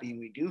feel happy and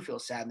we do feel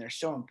sad, and they're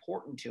so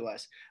important to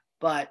us.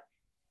 But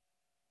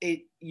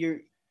if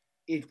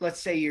let's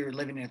say you're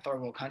living in a third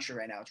world country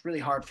right now, it's really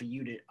hard for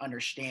you to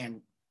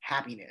understand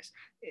happiness.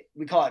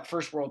 We call it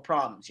first world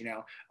problems.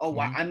 Oh,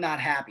 Mm-hmm. I'm not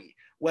happy.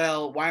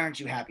 Well, why aren't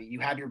you happy? You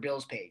have your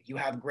bills paid. You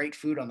have great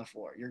food on the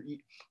floor.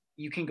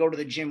 You can go to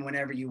the gym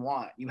whenever you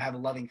want. You have a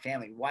loving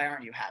family. Why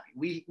aren't you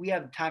happy? We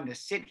have time to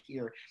sit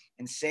here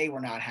and say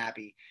we're not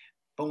happy,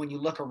 but when you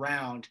look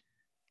around,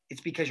 it's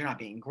because you're not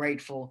being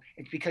grateful.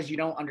 It's because you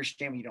don't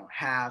understand what you don't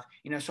have.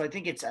 So I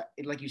think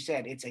like you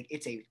said,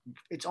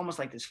 it's almost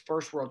like this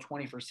first world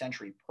 21st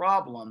century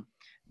problem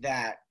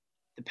that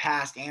the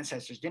past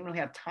ancestors didn't really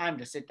have time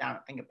to sit down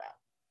and think about.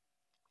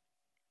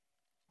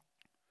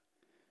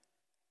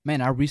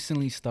 Man, I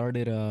recently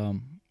started. I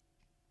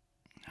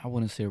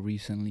wouldn't say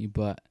recently,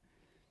 but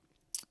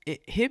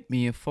it hit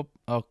me a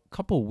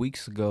couple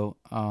weeks ago.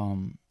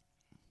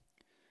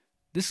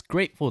 This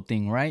grateful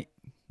thing, right?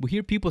 We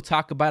hear people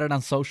talk about it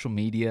on social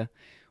media.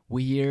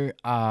 We hear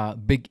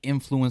big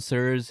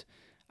influencers,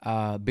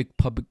 big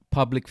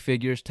public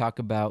figures talk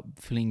about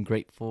feeling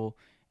grateful,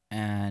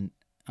 and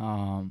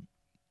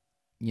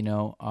you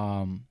know,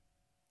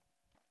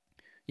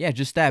 yeah,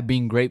 just that,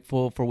 being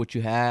grateful for what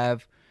you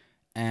have,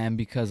 and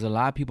because a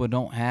lot of people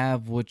don't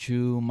have what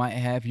you might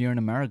have here in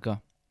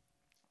America.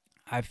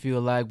 I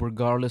feel like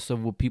regardless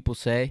of what people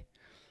say,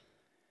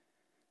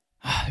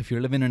 if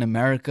you're living in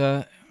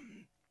America,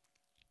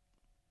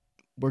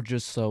 we're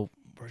just so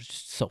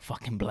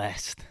fucking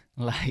blessed.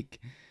 Like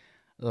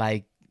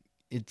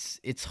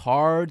it's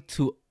hard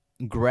to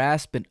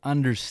grasp and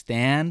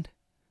understand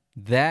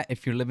that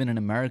if you're living in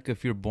America,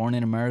 if you're born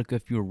in America,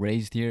 if you're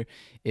raised here,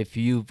 if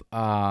you've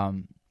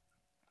been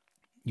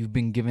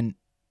given,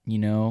 you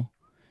know,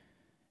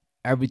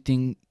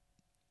 everything.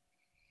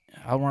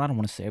 I don't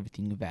want to say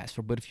everything you've asked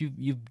for, but if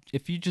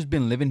you've just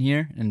been living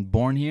here and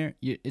born here,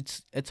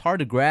 it's hard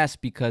to grasp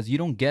because you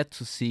don't get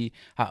to see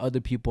how other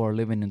people are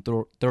living in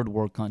third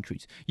world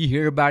countries. You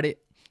hear about it,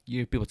 you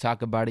hear people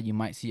talk about it. You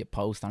might see a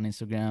post on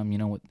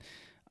Instagram, with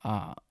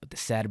the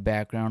sad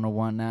background or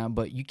whatnot,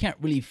 but you can't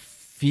really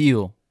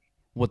feel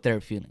what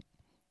they're feeling.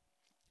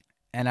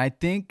 And I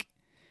think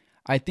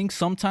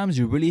sometimes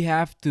you really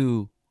have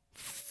to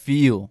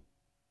feel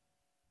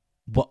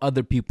what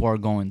other people are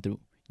going through.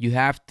 You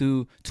have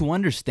to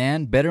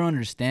understand, better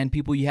understand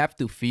people. You have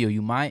to feel.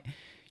 You might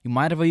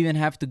have even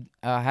have to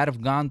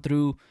have gone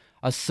through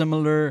a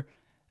similar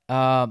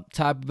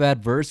type of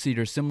adversity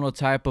or similar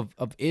type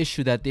of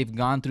issue that they've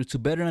gone through to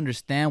better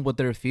understand what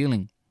they're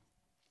feeling.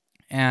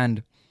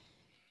 And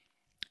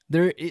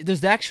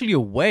there's actually a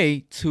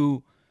way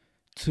to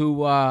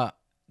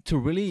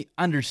really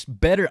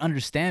better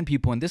understand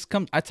people. And this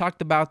comes, I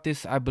talked about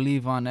this, I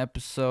believe, on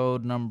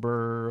episode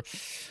number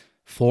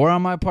 4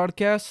 on my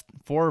podcast,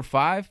 4 or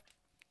 5.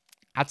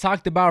 I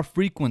talked about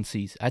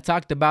frequencies. I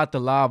talked about the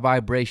law of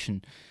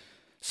vibration.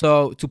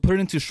 So to put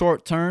it into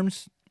short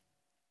terms,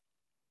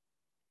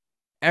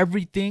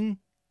 everything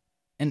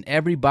and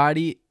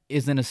everybody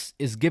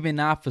is giving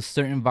off a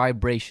certain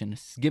vibration.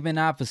 It's giving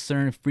off a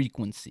certain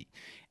frequency.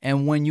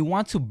 And when you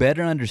want to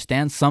better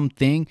understand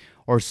something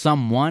or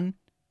someone,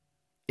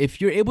 if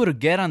you're able to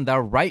get on the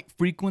right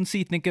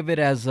frequency, think of it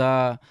as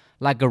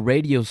like a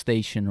radio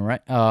station,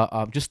 right?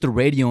 Just the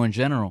radio in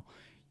general.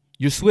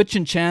 You're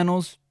switching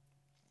channels,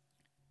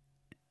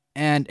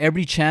 and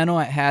every channel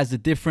has a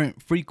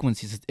different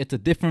frequencies. It's a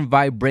different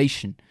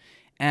vibration,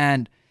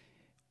 and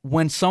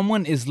when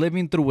someone is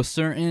living through a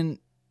certain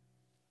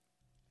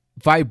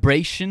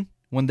vibration,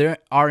 when they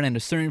are in a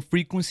certain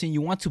frequency and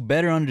you want to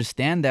better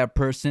understand that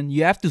person,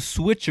 you have to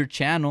switch your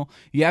channel,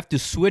 you have to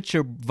switch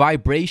your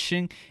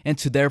vibration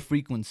into their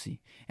frequency,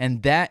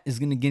 and that is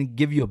going to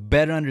give you a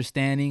better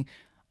understanding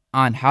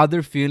on how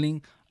they're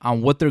feeling,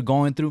 on what they're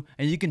going through,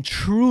 and you can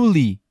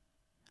truly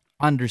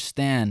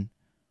understand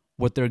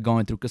what they're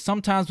going through. Because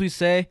sometimes we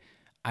say,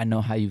 I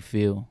know how you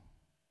feel,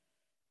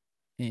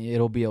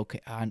 it'll be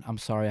okay, I'm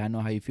sorry, I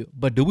know how you feel,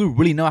 but do we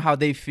really know how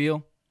they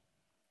feel?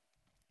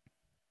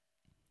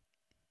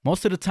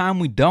 Most of the time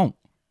we don't.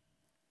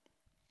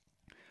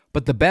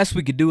 But the best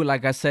we could do,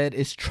 like I said,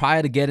 is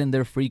try to get in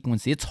their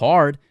frequency. It's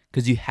hard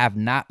because you have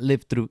not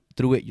lived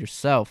through it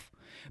yourself.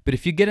 But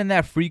if you get in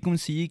that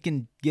frequency, you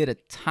can give it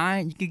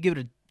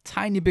a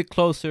tiny bit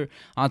closer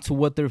onto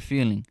what they're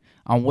feeling,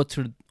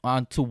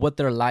 onto what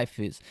their life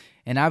is.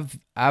 And I've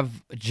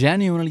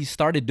genuinely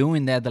started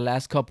doing that the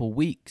last couple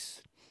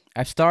weeks.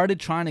 I've started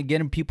trying to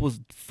get in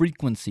people's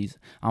frequencies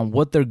on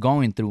what they're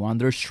going through, on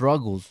their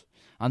struggles,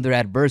 on their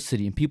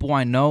adversity. And people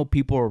I know,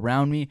 people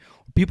around me,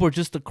 people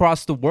just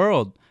across the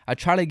world. I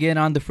try to get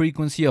on the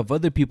frequency of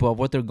other people, of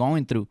what they're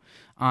going through,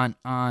 on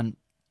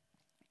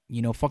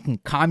fucking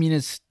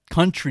communist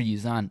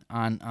countries,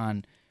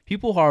 on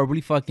people who are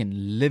really fucking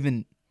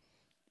living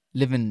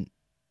in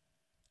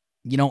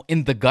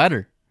the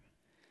gutter.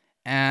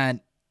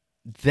 And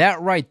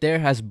that right there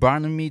has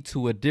brought me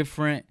to a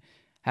different,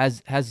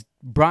 has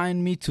brought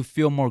me to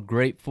feel more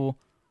grateful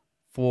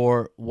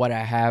for what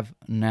I have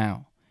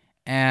now.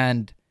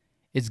 And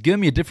it's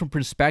given me a different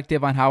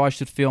perspective on how I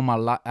should feel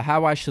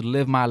how I should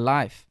live my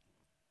life.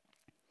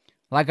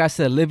 Like I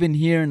said, living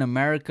here in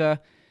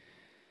America,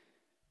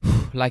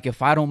 like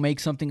if I don't make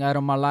something out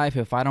of my life,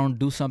 if I don't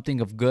do something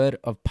of good,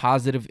 of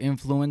positive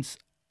influence,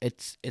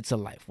 it's a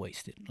life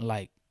wasted.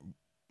 Like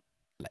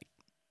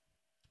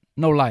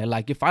No lie.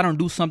 Like if I don't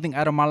do something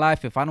out of my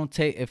life, if I don't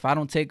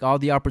take all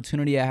the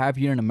opportunity I have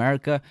here in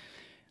America,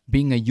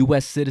 being a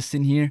US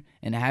citizen here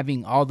and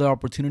having all the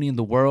opportunity in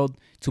the world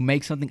to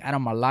make something out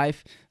of my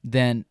life,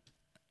 then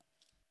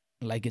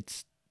like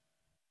it's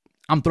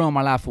I'm throwing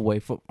my life away.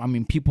 For I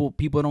mean, people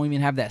don't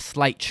even have that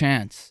slight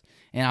chance,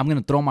 and I'm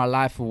gonna throw my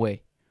life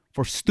away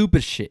for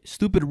stupid shit,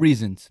 stupid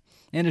reasons,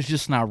 and it's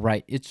just not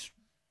right. It's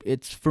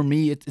for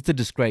me. It's a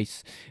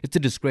disgrace. It's a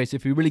disgrace.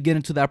 If you really get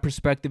into that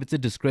perspective, it's a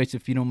disgrace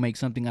if you don't make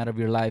something out of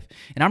your life.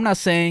 And I'm not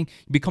saying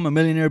become a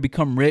millionaire,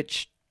 become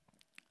rich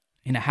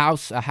in a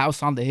house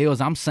on the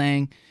hills. I'm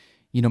saying,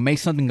 make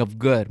something of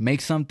good, make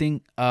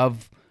something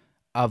of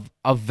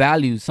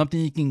value, something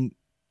you can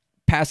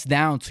passed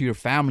down to your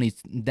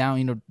families,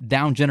 down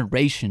down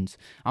generations.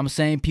 I'm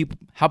saying people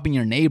helping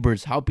your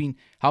neighbors, helping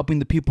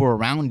the people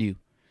around you.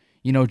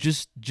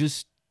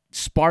 Just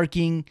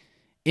sparking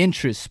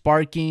interest,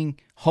 sparking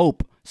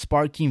hope,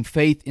 sparking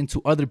faith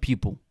into other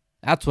people.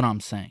 That's what I'm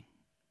saying.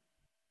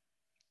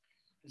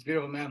 It's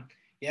beautiful, man.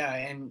 Yeah,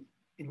 and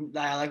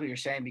I like what you're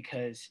saying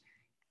because,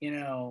 you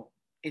know,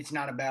 it's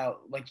not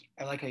about like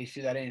I like how you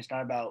threw that in. It's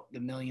not about the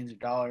millions of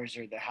dollars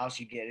or the house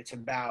you get. It's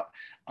about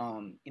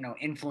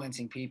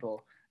influencing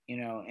people,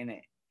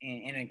 in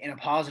a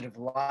positive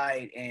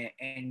light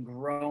and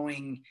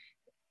growing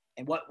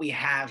and what we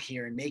have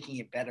here and making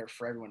it better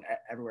for everyone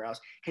everywhere else,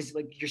 because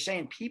like you're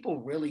saying, people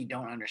really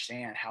don't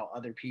understand how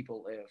other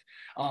people live.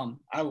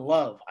 I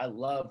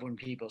love when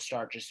people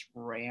start just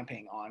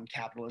ramping on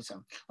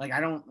capitalism. Like I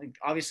don't like,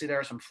 obviously there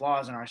are some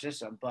flaws in our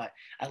system, but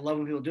I love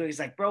when people do it. It's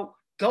like, bro,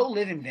 go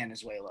live in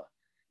Venezuela,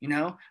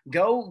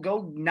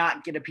 go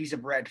not get a piece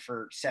of bread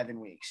for 7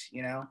 weeks,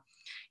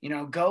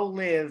 go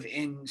live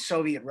in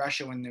Soviet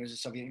Russia when there was a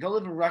Soviet. Go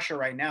live in Russia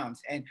right now,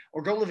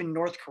 or go live in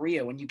North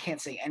Korea when you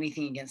can't say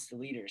anything against the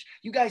leaders.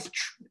 You guys,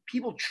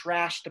 people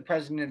trashed the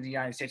president of the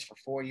United States for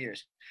 4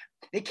 years.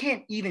 They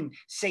can't even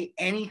say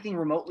anything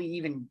remotely,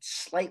 even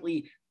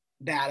slightly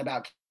bad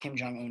about Kim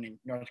Jong Un in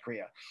North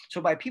Korea. So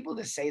by people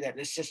to say that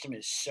this system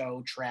is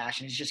so trash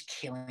and it's just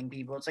killing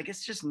people, it's like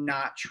it's just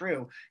not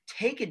true.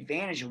 Take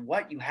advantage of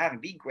what you have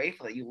and be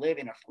grateful that you live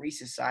in a free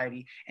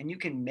society and you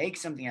can make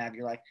something out of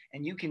your life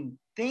and you can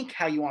think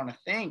how you want to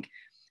think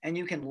and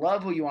you can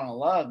love who you want to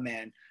love,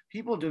 man.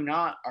 People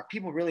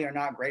really are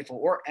not grateful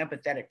or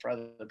empathetic for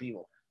other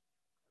people.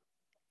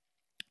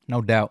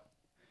 No doubt.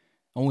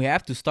 And we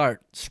have to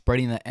start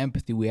spreading that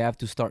empathy. We have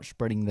to start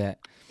spreading that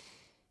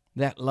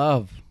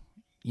love.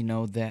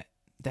 That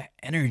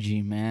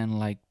energy, man.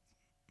 Like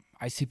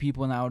I see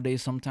people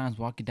nowadays sometimes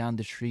walking down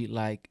the street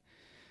like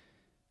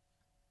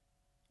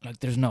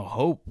there's no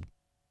hope.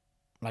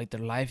 Like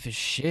their life is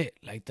shit.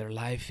 Like their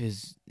life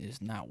is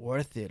not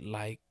worth it.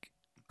 Like,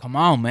 come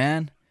on,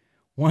 man.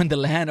 We're in the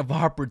land of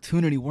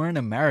opportunity. We're in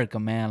America,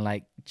 man.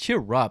 Like,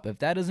 cheer up. If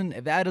that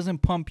doesn't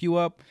pump you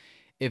up,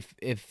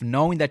 if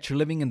knowing that you're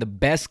living in the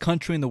best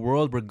country in the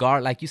world,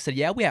 like you said,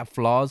 yeah, we have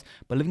flaws,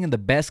 but living in the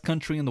best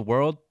country in the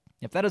world,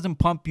 if that doesn't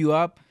pump you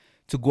up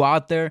to go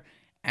out there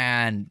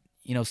and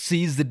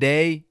seize the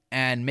day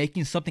and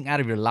making something out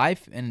of your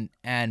life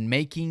and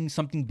making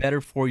something better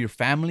for your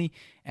family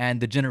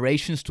and the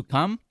generations to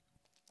come,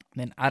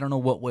 then I don't know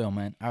what will,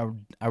 man.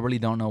 I really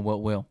don't know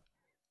what will.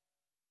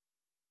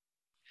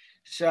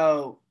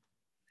 So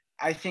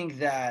I think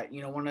that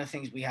one of the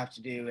things we have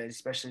to do,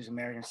 especially as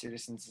American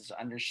citizens, is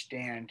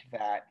understand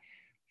that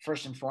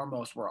first and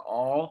foremost, we're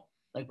all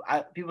like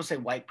people say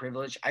white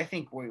privilege. I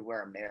think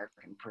we're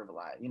American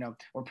privilege.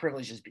 We're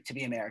privileged to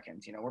be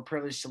Americans. We're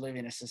privileged to live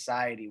in a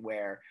society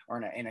where,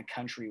 or in a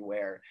country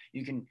where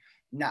you can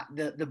not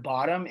the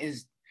bottom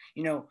is,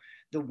 you know,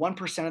 the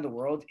 1% of the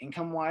world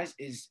income wise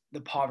is the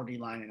poverty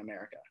line in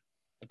America.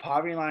 The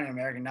poverty line in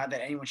America, not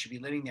that anyone should be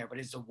living there, but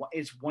it's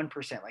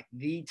 1%, like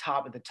the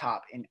top of the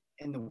top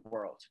in the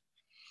world.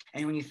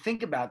 And when you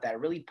think about that, it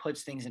really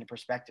puts things into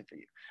perspective for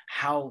you.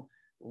 How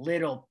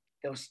little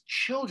those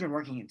children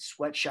working in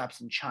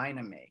sweatshops in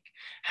China make,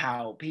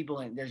 how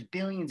there's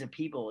billions of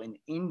people in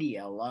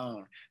India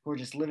alone who are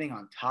just living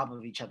on top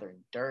of each other in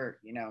dirt.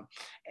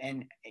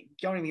 And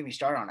don't even get me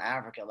started on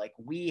Africa. Like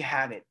we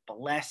have it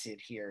blessed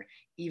here,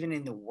 even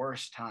in the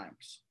worst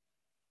times.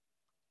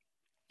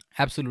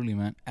 Absolutely,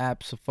 man.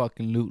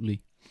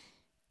 Absolutely.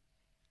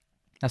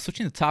 Now,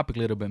 switching the topic a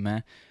little bit,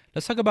 man.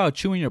 Let's talk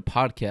about you and your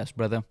podcast,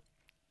 brother.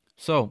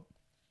 So,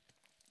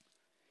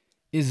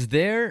 is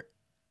there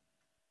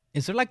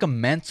is there like a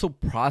mental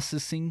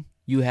processing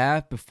you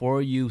have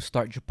before you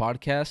start your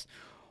podcast,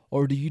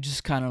 or do you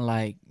just kind of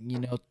like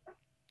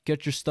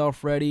get your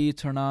stuff ready,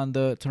 turn on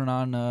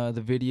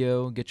the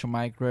video, get your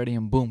mic ready,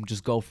 and boom,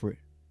 just go for it.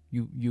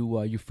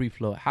 You free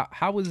flow.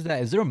 How is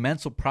that? Is there a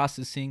mental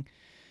processing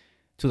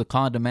to the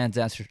Collin Demands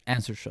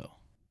answer show?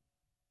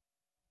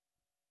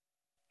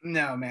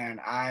 No, man.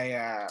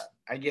 I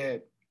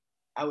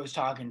was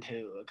talking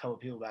to a couple of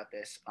people about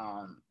this.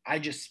 I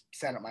just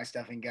set up my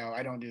stuff and go.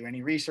 I don't do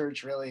any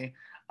research really.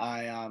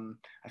 I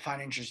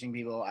find interesting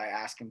people. I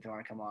ask them if they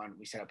want to come on.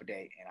 We set up a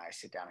date and I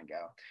sit down and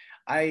go.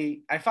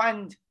 I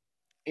find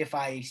if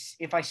I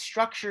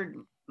structured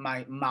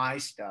my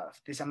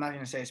stuff, this I'm not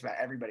going to say this about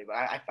everybody, but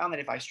I found that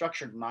if I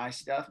structured my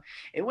stuff,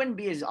 it wouldn't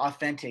be as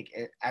authentic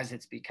as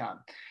it's become.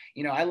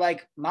 I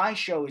like my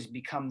show has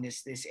become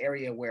this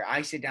area where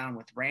I sit down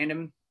with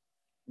random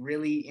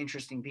really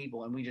interesting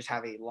people and we just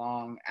have a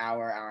long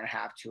hour and a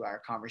half 2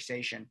 hour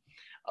conversation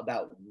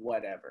about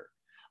whatever.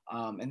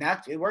 And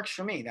that it works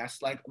for me.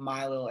 That's like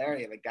my little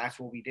area. Like that's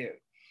what we do.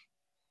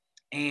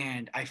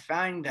 And I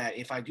find that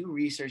if I do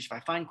research, if I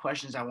find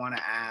questions I want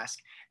to ask,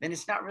 then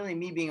it's not really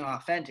me being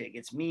authentic.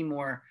 It's me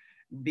more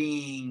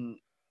being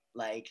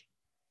like,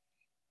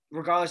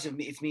 regardless of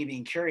me, it's me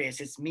being curious.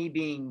 It's me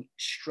being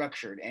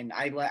structured. And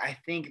I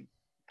think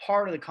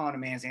part of the Colin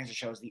and Man's Answer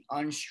show is the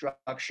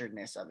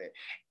unstructuredness of it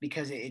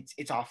because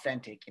it's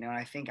authentic. And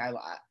I think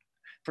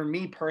for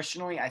me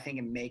personally, I think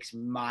it makes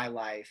my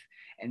life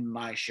and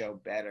my show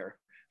better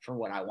for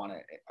what I want to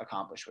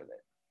accomplish with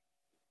it.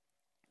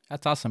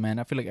 That's awesome, man.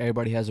 I feel like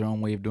everybody has their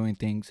own way of doing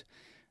things.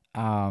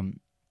 Um,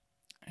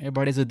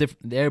 everybody's a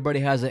different. Everybody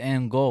has an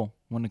end goal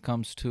when it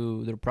comes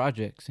to their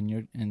projects.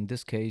 And in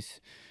this case,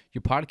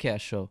 your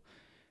podcast show.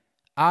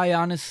 I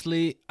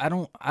honestly, I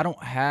don't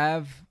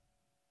have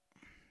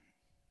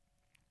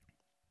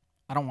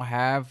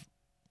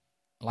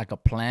like a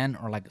plan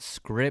or like a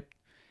script,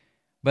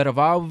 but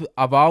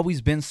I've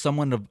always been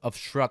someone of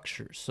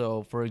structure.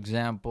 So, for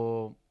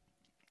example,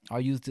 I'll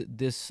use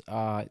this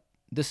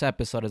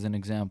episode as an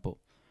example.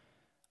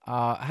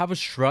 I have a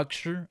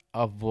structure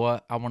of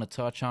what I want to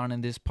touch on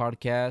in this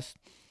podcast.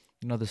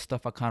 The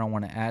stuff I kind of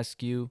want to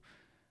ask you.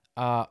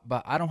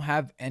 But I don't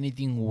have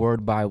anything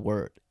word by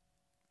word.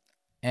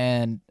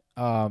 And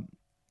I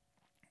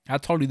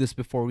told you this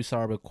before we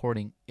started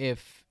recording.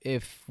 If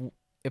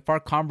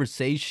our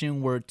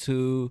conversation were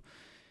to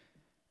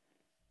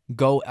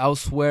go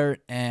elsewhere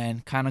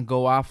and kind of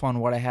go off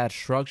on what I had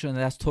structured, and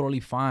that's totally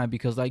fine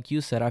because, like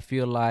you said, I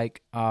feel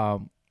like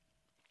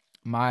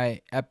my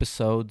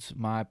episodes,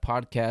 my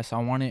podcast,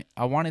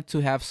 I wanted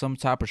to have some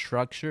type of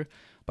structure,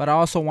 but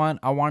I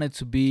want it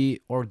to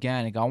be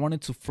organic. I want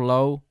it to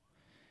flow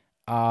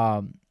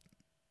um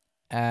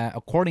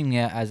accordingly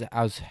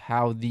as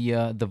how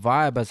the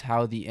vibe, as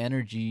how the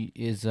energy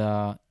is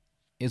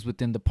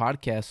within the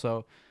podcast.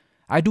 So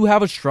I do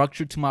have a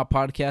structure to my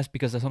podcast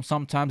because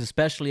sometimes,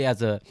 especially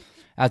as a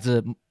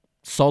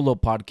solo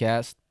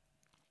podcast,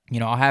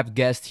 I'll have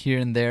guests here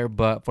and there,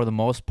 but for the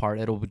most part,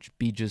 it'll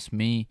be just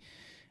me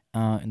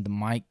and the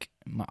mic,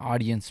 my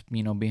audience,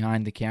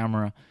 behind the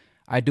camera.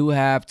 I do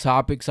have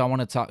topics I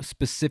want to talk,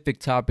 specific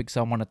topics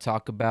I want to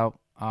talk about,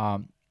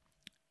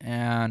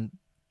 and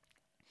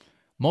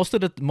most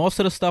of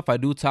the stuff I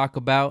do talk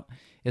about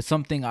is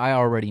something I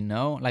already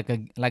know. Like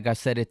I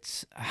said,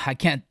 I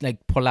can't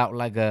like pull out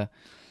like a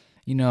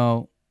you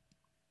know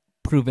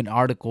proven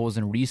articles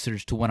and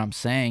research to what I'm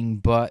saying,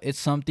 but it's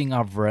something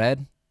I've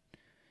read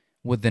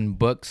within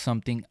books,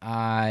 something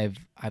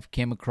I've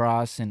came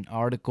across in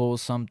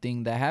articles,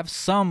 something that have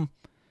some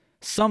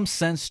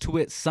sense to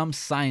it, some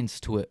science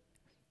to it.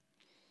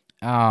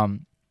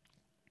 Um,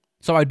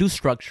 so I do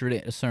structure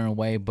it a certain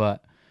way,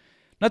 but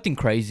nothing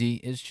crazy.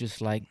 It's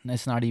just like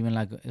it's not even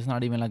like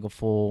a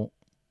full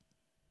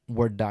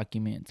Word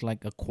document. It's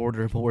like a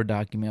quarter of a Word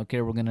document.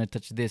 Okay, we're gonna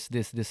touch this,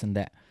 and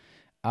that.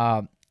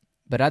 Um,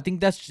 but I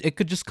think it.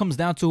 Could just comes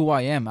down to who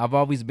I am. I've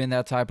always been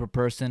that type of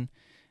person,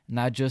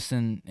 not just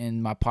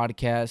in my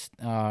podcast,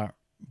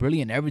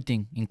 really in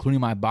everything, including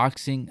my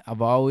boxing. I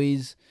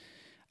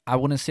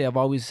wouldn't say I've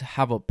always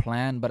have a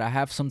plan, but I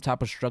have some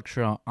type of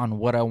structure on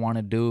what I want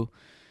to do.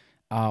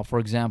 For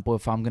example,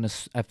 if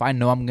I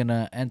know I'm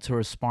gonna enter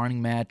a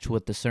sparring match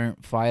with a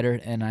certain fighter,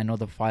 and I know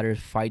the fighter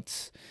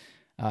fights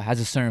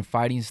has a certain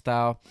fighting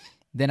style,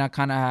 then I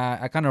kind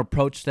of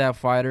approach that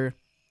fighter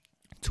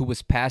to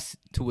his past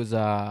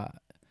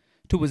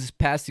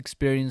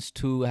experience,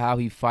 to how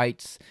he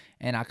fights,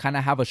 and I kind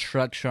of have a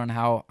structure on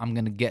how I'm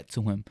gonna get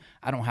to him.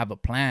 I don't have a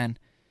plan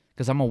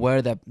because I'm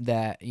aware that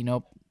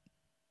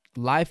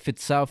life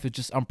itself is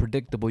just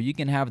unpredictable. You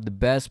can have the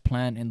best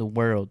plan in the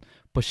world,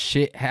 but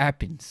shit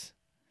happens.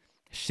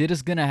 Shit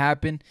is gonna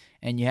happen,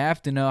 and you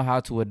have to know how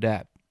to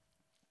adapt.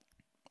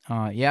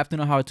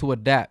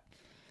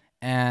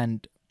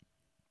 And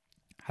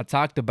I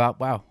talked about,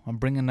 wow, I'm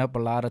bringing up a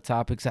lot of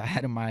topics I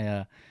had in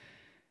my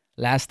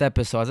last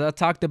episode. As I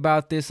talked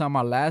about this on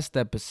my last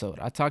episode,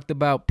 I talked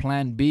about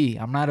Plan B.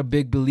 I'm not a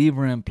big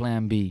believer in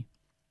Plan B.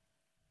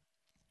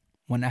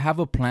 When I have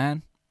a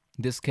plan,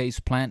 in this case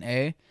Plan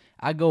A,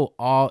 I go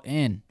all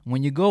in.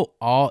 When you go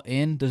all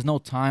in, there's no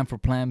time for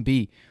Plan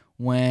B.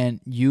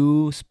 When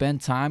you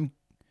spend time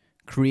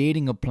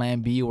creating a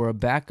Plan B or a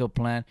backup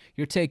plan,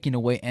 you're taking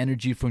away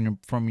energy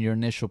from your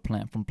initial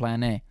plan, from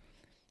Plan A,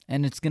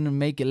 and it's gonna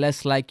make it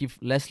less likely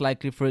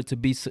for it to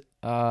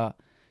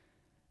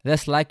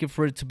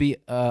be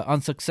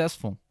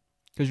unsuccessful,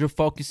 because you're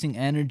focusing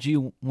energy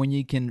when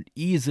you can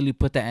easily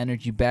put that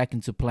energy back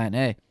into Plan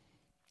A.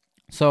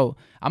 So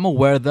I'm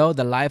aware though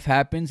that life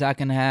happens. I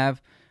can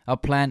have a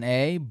Plan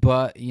A,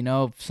 but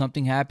if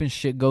something happens,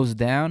 shit goes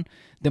down,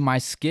 then my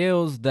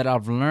skills that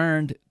I've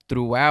learned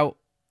throughout,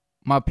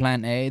 my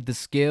plan A, the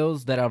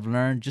skills that I've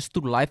learned just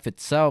through life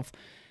itself.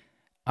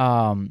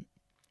 Um,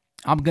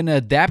 I'm gonna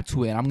adapt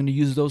to it. I'm gonna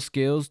use those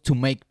skills to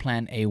make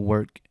plan A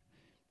work.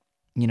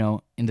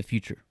 In the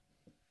future.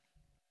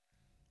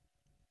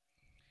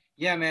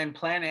 Yeah, man,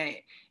 plan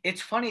A.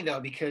 It's funny though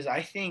because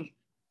I think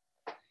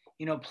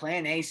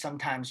plan A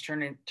sometimes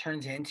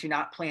turns into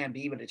not plan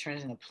B, but it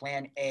turns into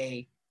plan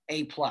A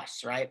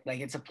plus, right?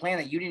 Like it's a plan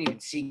that you didn't even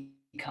see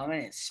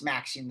coming. It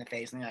smacks you in the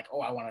face, and you're like,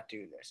 "Oh, I want to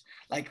do this."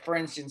 Like for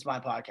instance, my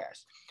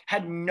podcast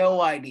had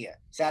no idea.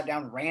 Sat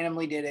down,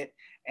 randomly did it,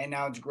 and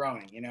now it's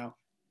growing.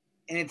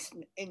 And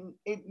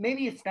it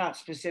maybe it's not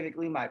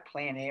specifically my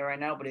plan A right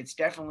now, but it's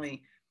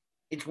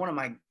one of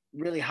my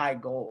really high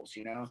goals.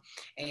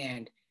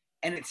 And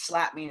it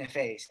slapped me in the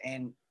face.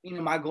 And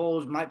my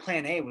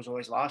plan A was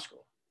always law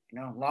school.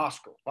 Law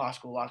school, law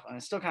school, law school, and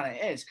it still kind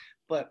of is.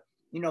 But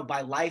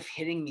by life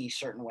hitting me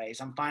certain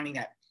ways, I'm finding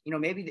that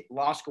maybe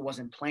law school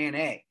wasn't plan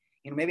A.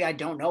 Maybe I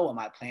don't know what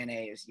my plan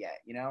A is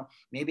yet.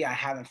 Maybe I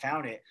haven't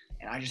found it,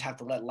 and I just have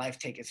to let life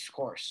take its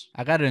course.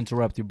 I gotta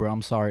interrupt you, bro.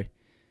 I'm sorry,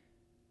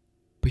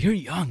 but you're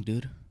young,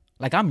 dude.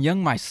 Like I'm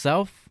young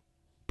myself,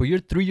 but you're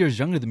 3 years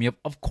younger than me.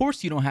 Of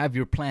course, you don't have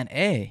your plan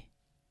A.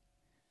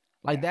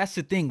 Like Yeah, that's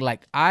the thing.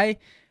 Like I'm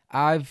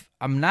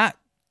not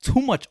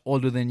too much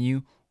older than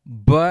you,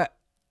 but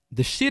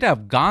the shit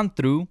I've gone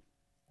through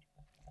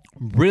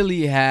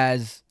really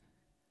has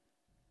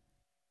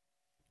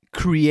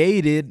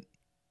created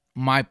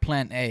my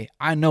plan A.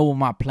 I know what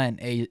my plan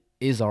A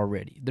is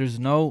already. There's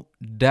no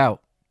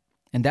doubt.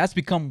 And that's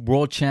become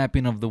world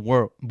champion of the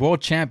world,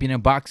 world champion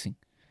in boxing.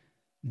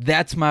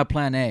 That's my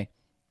plan A.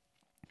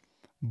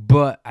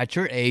 But at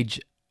your age,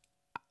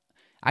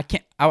 I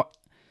can't.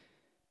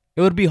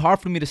 It would be hard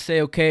for me to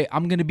say, okay,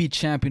 I'm gonna be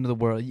champion of the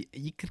world.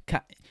 You could.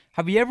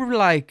 Have you ever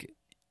like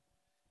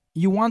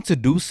you want to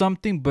do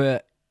something,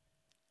 but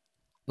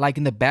like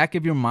in the back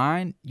of your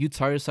mind, you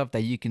tell yourself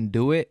that you can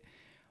do it,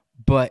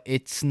 but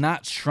it's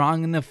not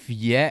strong enough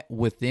yet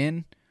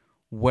within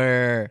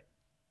where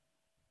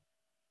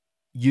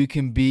you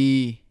can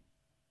be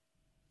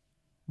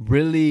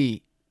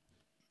really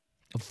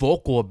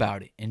vocal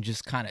about it and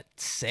just kind of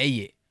say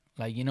it.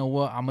 Like, you know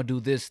what, I'm gonna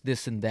do this,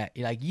 this, and that.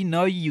 Like,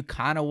 you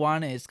kind of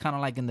want it. It's kind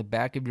of like in the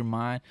back of your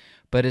mind,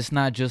 but it's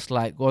not just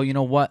like, well, you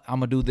know what, I'm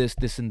gonna do this,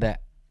 this, and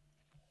that.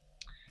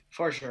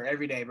 for sure.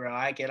 Every day, bro.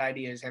 I get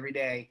ideas every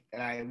day that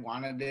I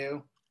want to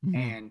do,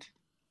 Mhm.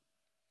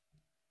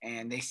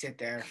 and they sit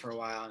there for a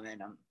while, and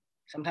then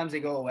sometimes they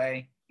go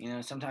away.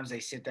 Sometimes they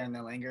sit there and they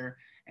linger.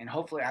 And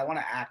hopefully, I want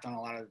to act on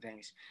a lot of the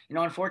things.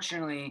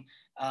 Unfortunately,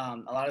 a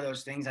lot of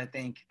those things I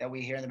think that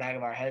we hear in the back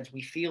of our heads,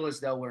 we feel as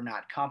though we're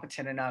not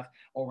competent enough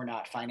or we're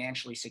not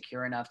financially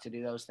secure enough to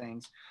do those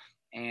things.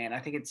 And I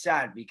think it's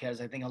sad because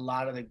I think a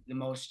lot of the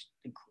most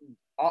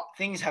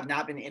things have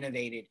not been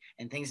innovated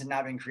and things have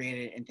not been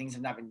created and things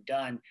have not been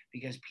done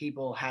because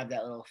people have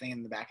that little thing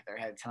in the back of their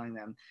head telling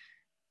them,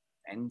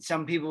 and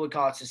some people would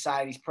call it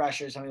society's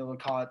pressure, some people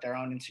would call it their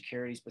own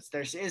insecurities, but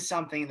there is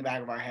something in the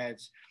back of our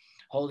heads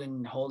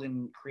holding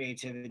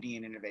creativity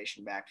and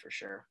innovation back for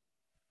sure.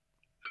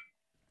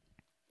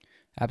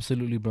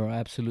 Absolutely, bro.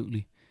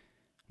 Absolutely.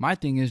 My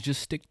thing is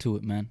just stick to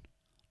it, man.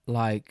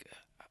 Like,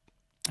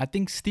 I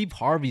think Steve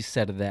Harvey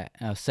said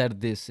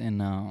this in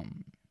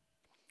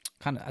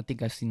kind of. I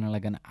think I've seen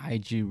like an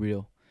IG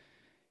reel.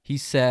 He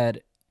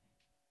said,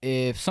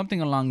 if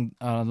something along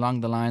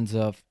the lines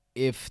of,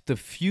 if the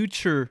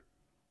future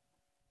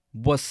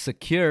was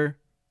secure,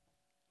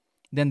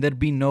 then there'd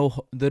be no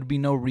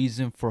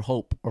reason for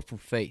hope or for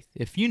faith.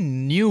 If you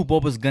knew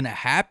what was gonna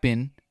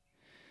happen,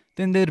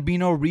 then there'd be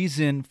no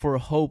reason for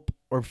hope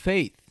or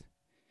faith.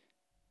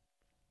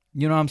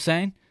 You know what I'm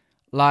saying?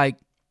 Like,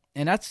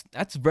 and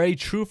that's very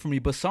true for me.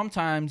 But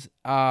sometimes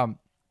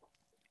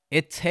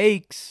it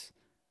takes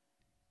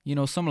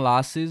some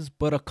losses,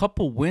 but a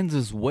couple wins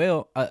as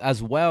well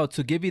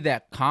to give you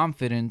that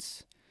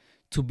confidence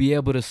to be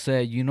able to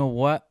say, you know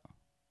what,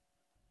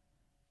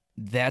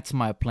 that's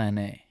my plan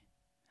A.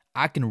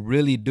 I can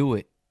really do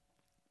it.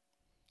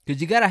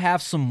 Because you gotta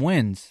have some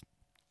wins.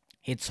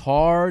 It's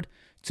hard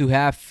to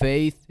have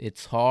faith.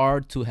 It's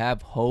hard to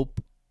have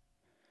hope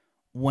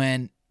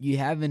when you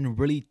haven't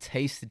really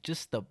tasted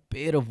just a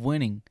bit of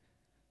winning.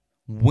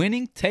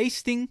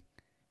 Tasting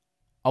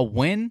a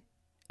win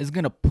is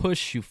going to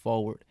push you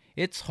forward.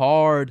 It's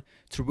hard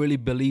to really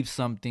believe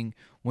something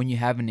when you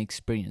haven't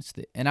experienced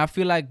it. And I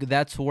feel like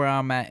that's where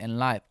I'm at in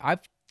life.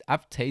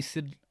 I've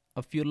tasted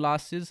a few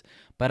losses,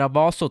 but I've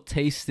also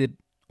tasted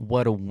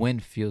what a win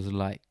feels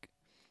like.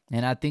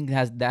 And I think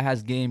that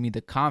has given me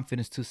the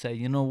confidence to say,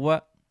 you know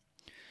what?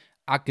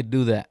 I could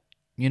do that.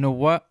 You know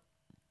what?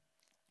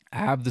 I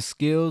have the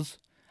skills.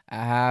 I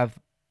have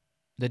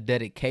the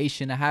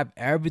dedication. I have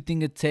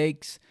everything it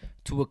takes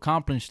to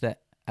accomplish that.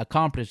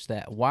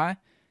 Why?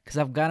 Because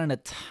I've gotten a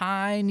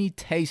tiny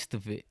taste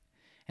of it.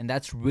 And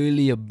that's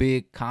really a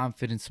big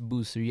confidence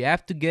booster. You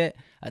have to get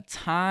a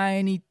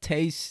tiny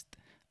taste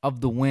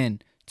of the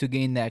win to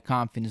gain that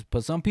confidence.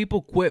 But some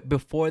people quit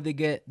before they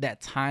get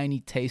that tiny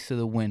taste of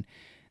the win.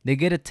 They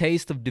get a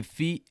taste of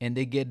defeat and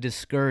they get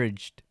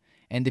discouraged.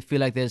 and they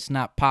feel like that it's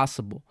not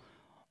possible.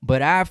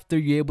 But after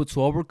you're able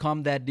to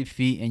overcome that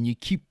defeat and you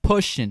keep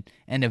pushing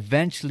and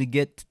eventually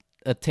get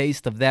a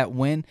taste of that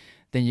win,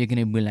 then you're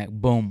gonna be like,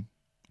 boom,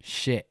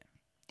 shit,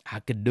 I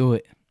could do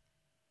it.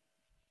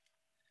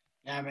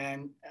 Yeah,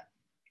 man.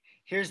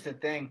 Here's the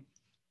thing.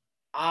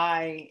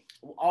 I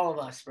all of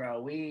us,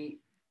 bro, we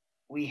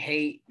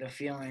hate the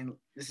feeling.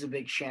 This is a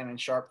big Shannon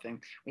Sharp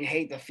thing. We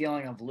hate the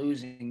feeling of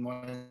losing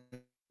more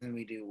than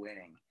we do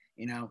winning.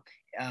 You know,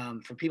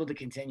 for people to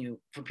continue,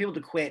 for people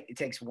to quit, it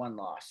takes one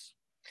loss.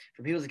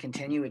 For people to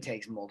continue, it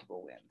takes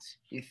multiple wins.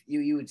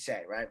 You would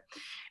say, right?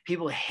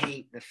 People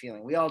hate the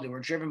feeling. We all do. We're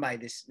driven by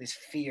this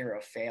fear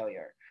of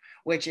failure,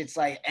 which it's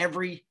like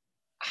every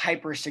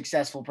hyper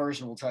successful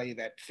person will tell you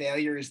that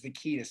failure is the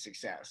key to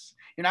success.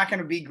 You're not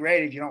going to be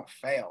great if you don't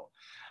fail.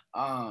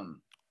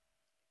 Um,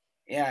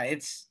 yeah,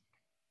 it's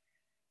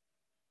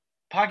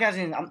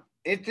podcasting.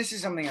 This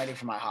is something I do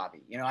for my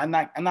hobby. You know, I'm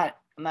not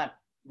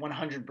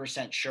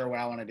 100% sure what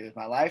I want to do with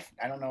my life.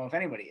 I don't know if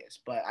anybody is,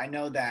 but I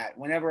know that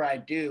whenever I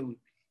do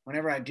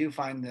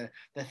find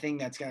the thing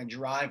that's going to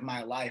drive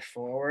my life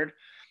forward,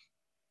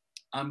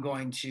 I'm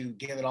going to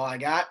give it all I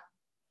got,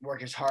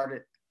 work as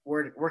hard,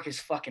 work as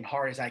fucking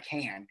hard as I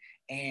can,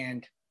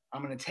 and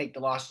I'm going to take the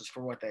losses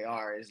for what they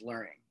are, is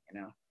learning. You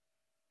know.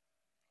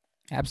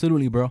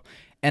 Absolutely, bro.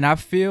 And I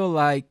feel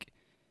like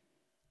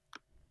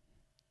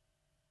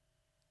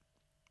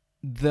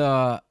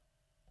the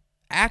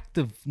act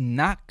of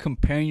not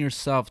comparing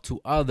yourself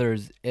to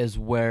others is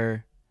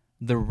where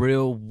the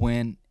real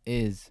win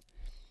is.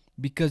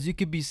 Because you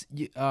could be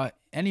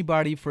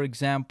anybody, for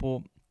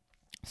example,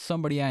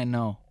 somebody I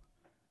know,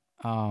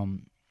 a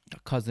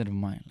cousin of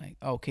mine, like,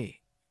 okay,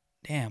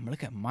 damn,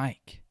 look at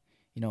Mike.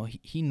 You know,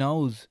 he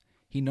knows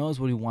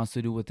what he wants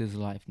to do with his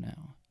life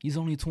now. He's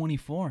only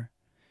 24,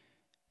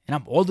 and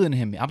I'm older than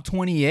him. I'm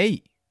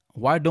 28.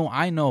 Why don't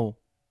I know?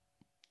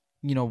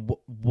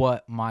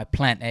 What my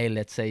plan A,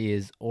 let's say,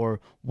 is, or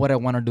what I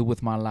want to do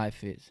with my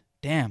life is.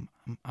 Damn,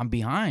 I'm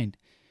behind.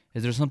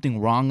 Is there something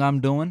wrong I'm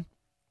doing?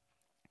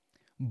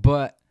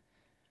 But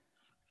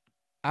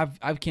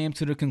I've came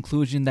to the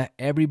conclusion that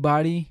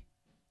everybody's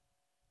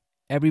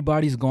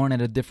going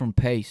at a different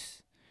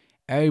pace.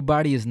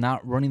 Everybody is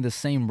not running the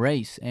same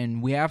race,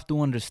 and we have to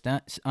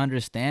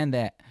understand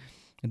that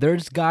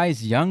there's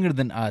guys younger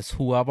than us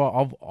who have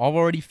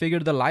already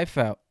figured their life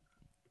out,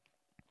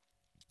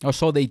 or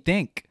so they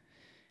think,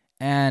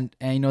 and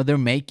they're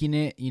making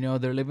it.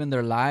 They're living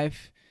their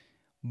life.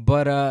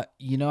 But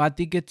I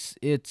think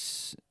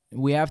it's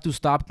we have to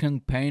stop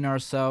comparing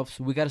ourselves.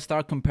 We got to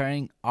start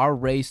comparing our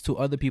race to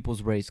other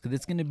people's race, because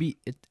it's gonna be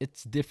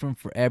it's different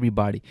for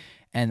everybody.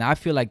 And I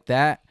feel like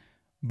that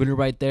bit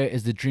right there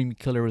is the dream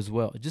killer as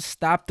well. Just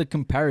stop the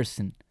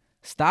comparison.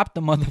 Stop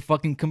the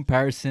motherfucking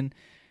comparison.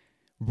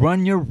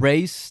 Run your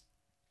race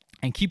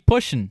and keep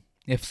pushing.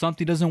 If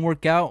something doesn't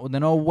work out,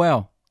 then oh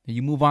well.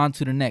 You move on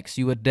to the next.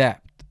 You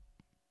adapt.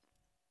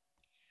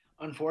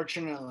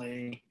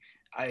 Unfortunately,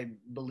 I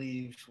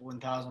believe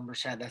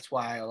 1000% that's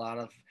why a lot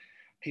of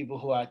people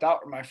who I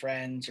thought were my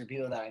friends or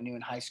people that I knew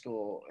in high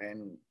school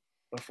and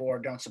before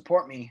don't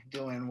support me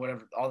doing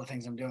whatever, all the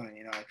things I'm doing.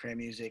 You know, I create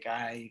music,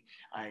 I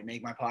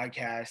make my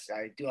podcast,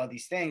 I do all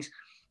these things.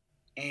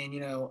 And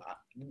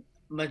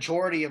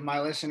majority of my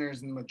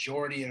listeners and the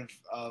majority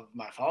of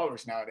my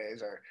followers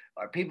nowadays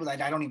are people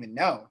that I don't even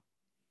know,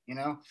 you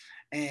know.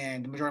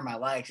 And the majority of my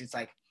likes, it's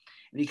like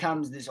it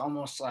becomes this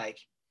almost like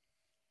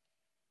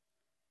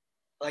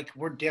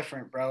we're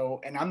different, bro.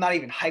 And I'm not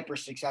even hyper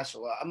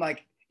successful. I'm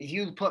like, if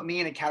you put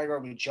me in a category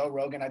with Joe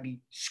Rogan, I'd be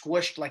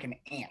squished like an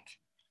ant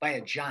by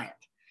a giant,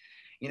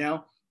 you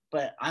know?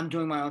 But I'm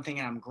doing my own thing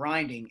and I'm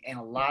grinding. And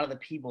a lot of the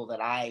people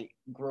that I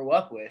grew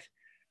up with,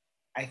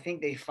 I think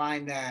they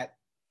find that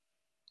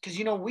because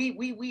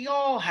we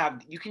all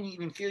have, you can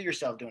even feel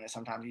yourself doing it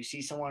sometimes. You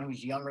see someone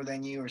who's younger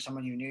than you or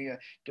someone you knew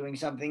doing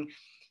something,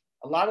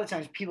 a lot of the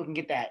times people can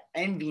get that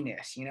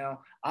enviness,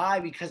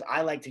 because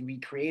I like to be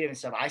creative and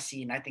stuff, I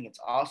see and I think it's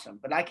awesome.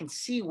 But I can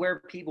see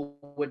where people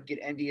would get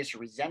envious or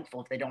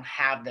resentful if they don't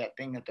have that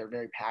thing that they're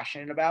very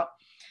passionate about.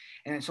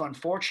 And so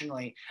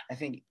unfortunately, I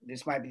think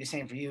this might be the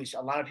same for you. So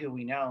a lot of people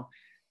we know,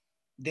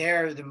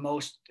 they're the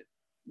most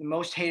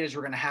haters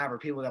we're gonna have are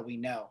people that we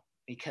know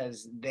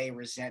because they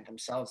resent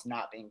themselves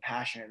not being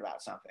passionate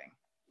about something.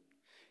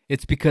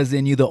 It's because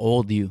they knew the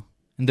old you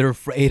and they're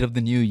afraid of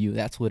the new you.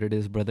 That's what it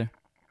is, brother.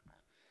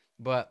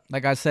 But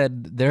like I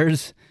said,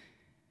 there's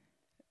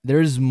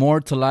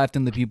more to life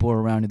than the people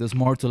around you. There's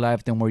more to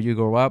life than where you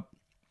grow up,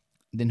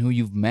 than who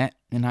you've met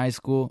in high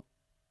school.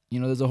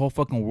 There's a whole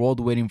fucking world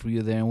waiting for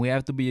you there, and we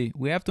have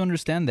to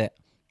understand that.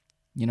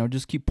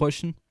 Just keep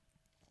pushing,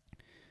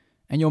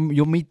 and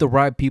you'll meet the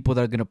right people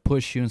that are gonna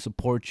push you and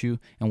support you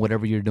and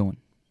whatever you're doing.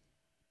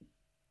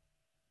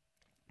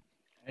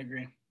 I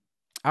agree.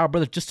 All right,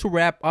 brother. Just to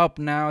wrap up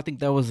now, I think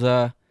that was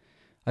a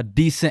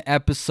decent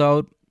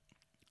episode.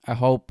 I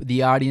hope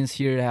the audience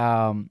here,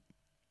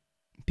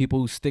 people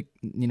who stick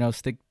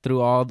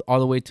through all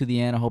the way to the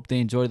end, I hope they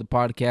enjoy the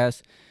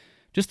podcast.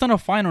 Just on a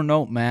final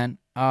note, man.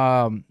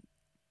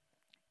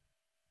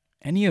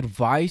 Any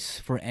advice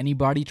for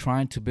anybody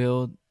trying to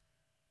build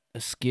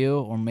a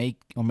skill or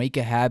make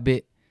a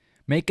habit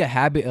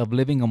of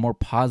living a more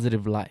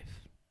positive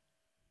life?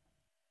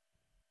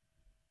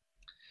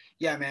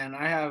 Yeah, man,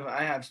 I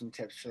have some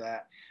tips for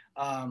that.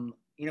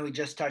 We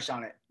just touched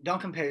on it. Don't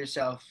compare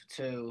yourself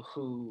to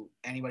who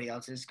anybody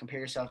else is.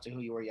 Compare yourself to who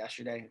you were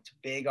yesterday. It's a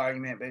big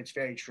argument, but it's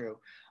very true.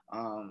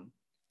 Um,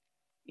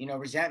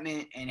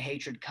 resentment and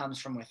hatred comes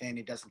from within.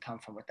 It doesn't come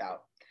from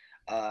without.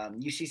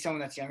 You see someone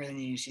that's younger than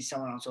you. You see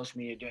someone on social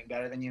media doing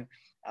better than you.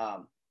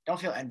 Don't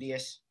feel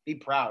envious. Be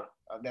proud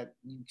of that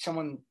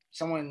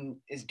someone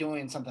is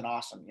doing something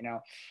awesome.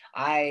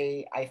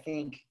 I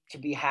think to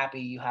be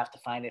happy, you have to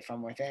find it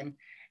from within.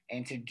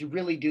 And to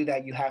really do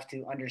that, you have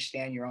to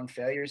understand your own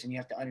failures and you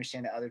have to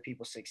understand that other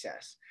people's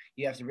success.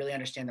 You have to really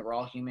understand that we're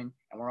all human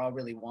and we're all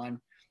really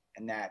one,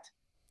 and that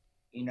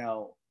you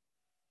know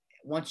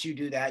once you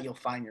do that, you'll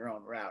find your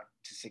own route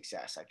to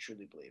success. I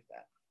truly believe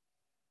that.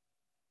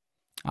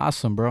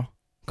 Awesome, bro.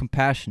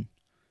 Compassion.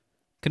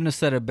 Couldn't have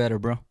said it better,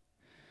 bro.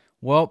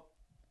 Well,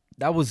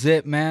 that was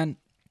it, man.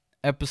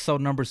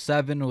 Episode number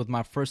 7 with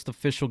my first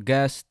official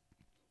guest.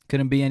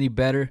 Couldn't be any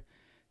better.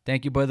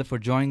 Thank you, brother, for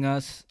joining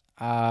us.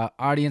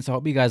 Audience, I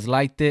hope you guys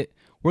liked it.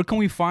 Where can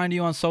we find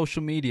you on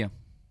social media?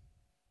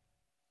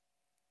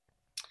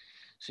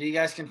 So you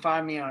guys can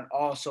find me on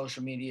all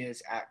social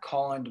medias at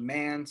Collin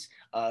Demands.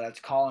 That's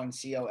Collin,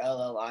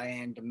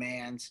 Collin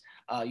Demands.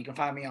 You can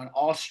find me on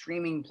all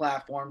streaming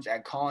platforms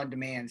at Collin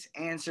Demands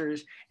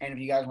Answers. And if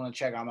you guys want to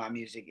check out my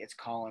music, it's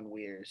Collin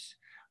Weires.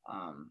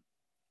 Um,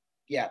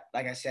 yeah,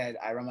 like I said,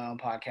 I run my own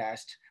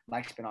podcast.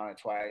 Mike's been on it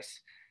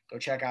twice. Go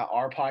check out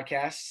our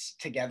podcasts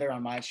together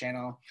on my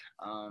channel.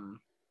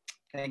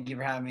 Thank you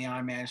for having me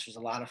on, man. This was a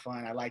lot of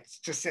fun. I like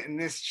to sit in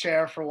this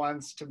chair for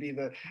once, to be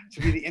the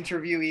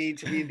interviewee,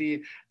 to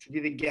be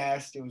the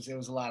guest. It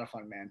was a lot of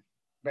fun, man.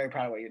 Very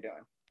proud of what you're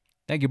doing.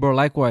 Thank you, bro.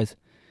 Likewise.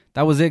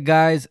 That was it,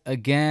 guys.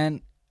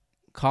 Again,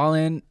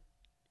 Collin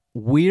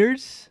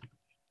Weires.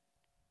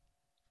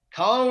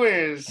 Collin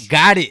Weires.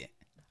 Got it.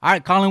 All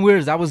right, Collin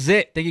Weires. That was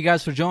it. Thank you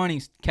guys for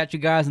joining. Catch you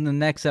guys in the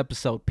next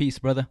episode. Peace,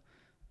 brother.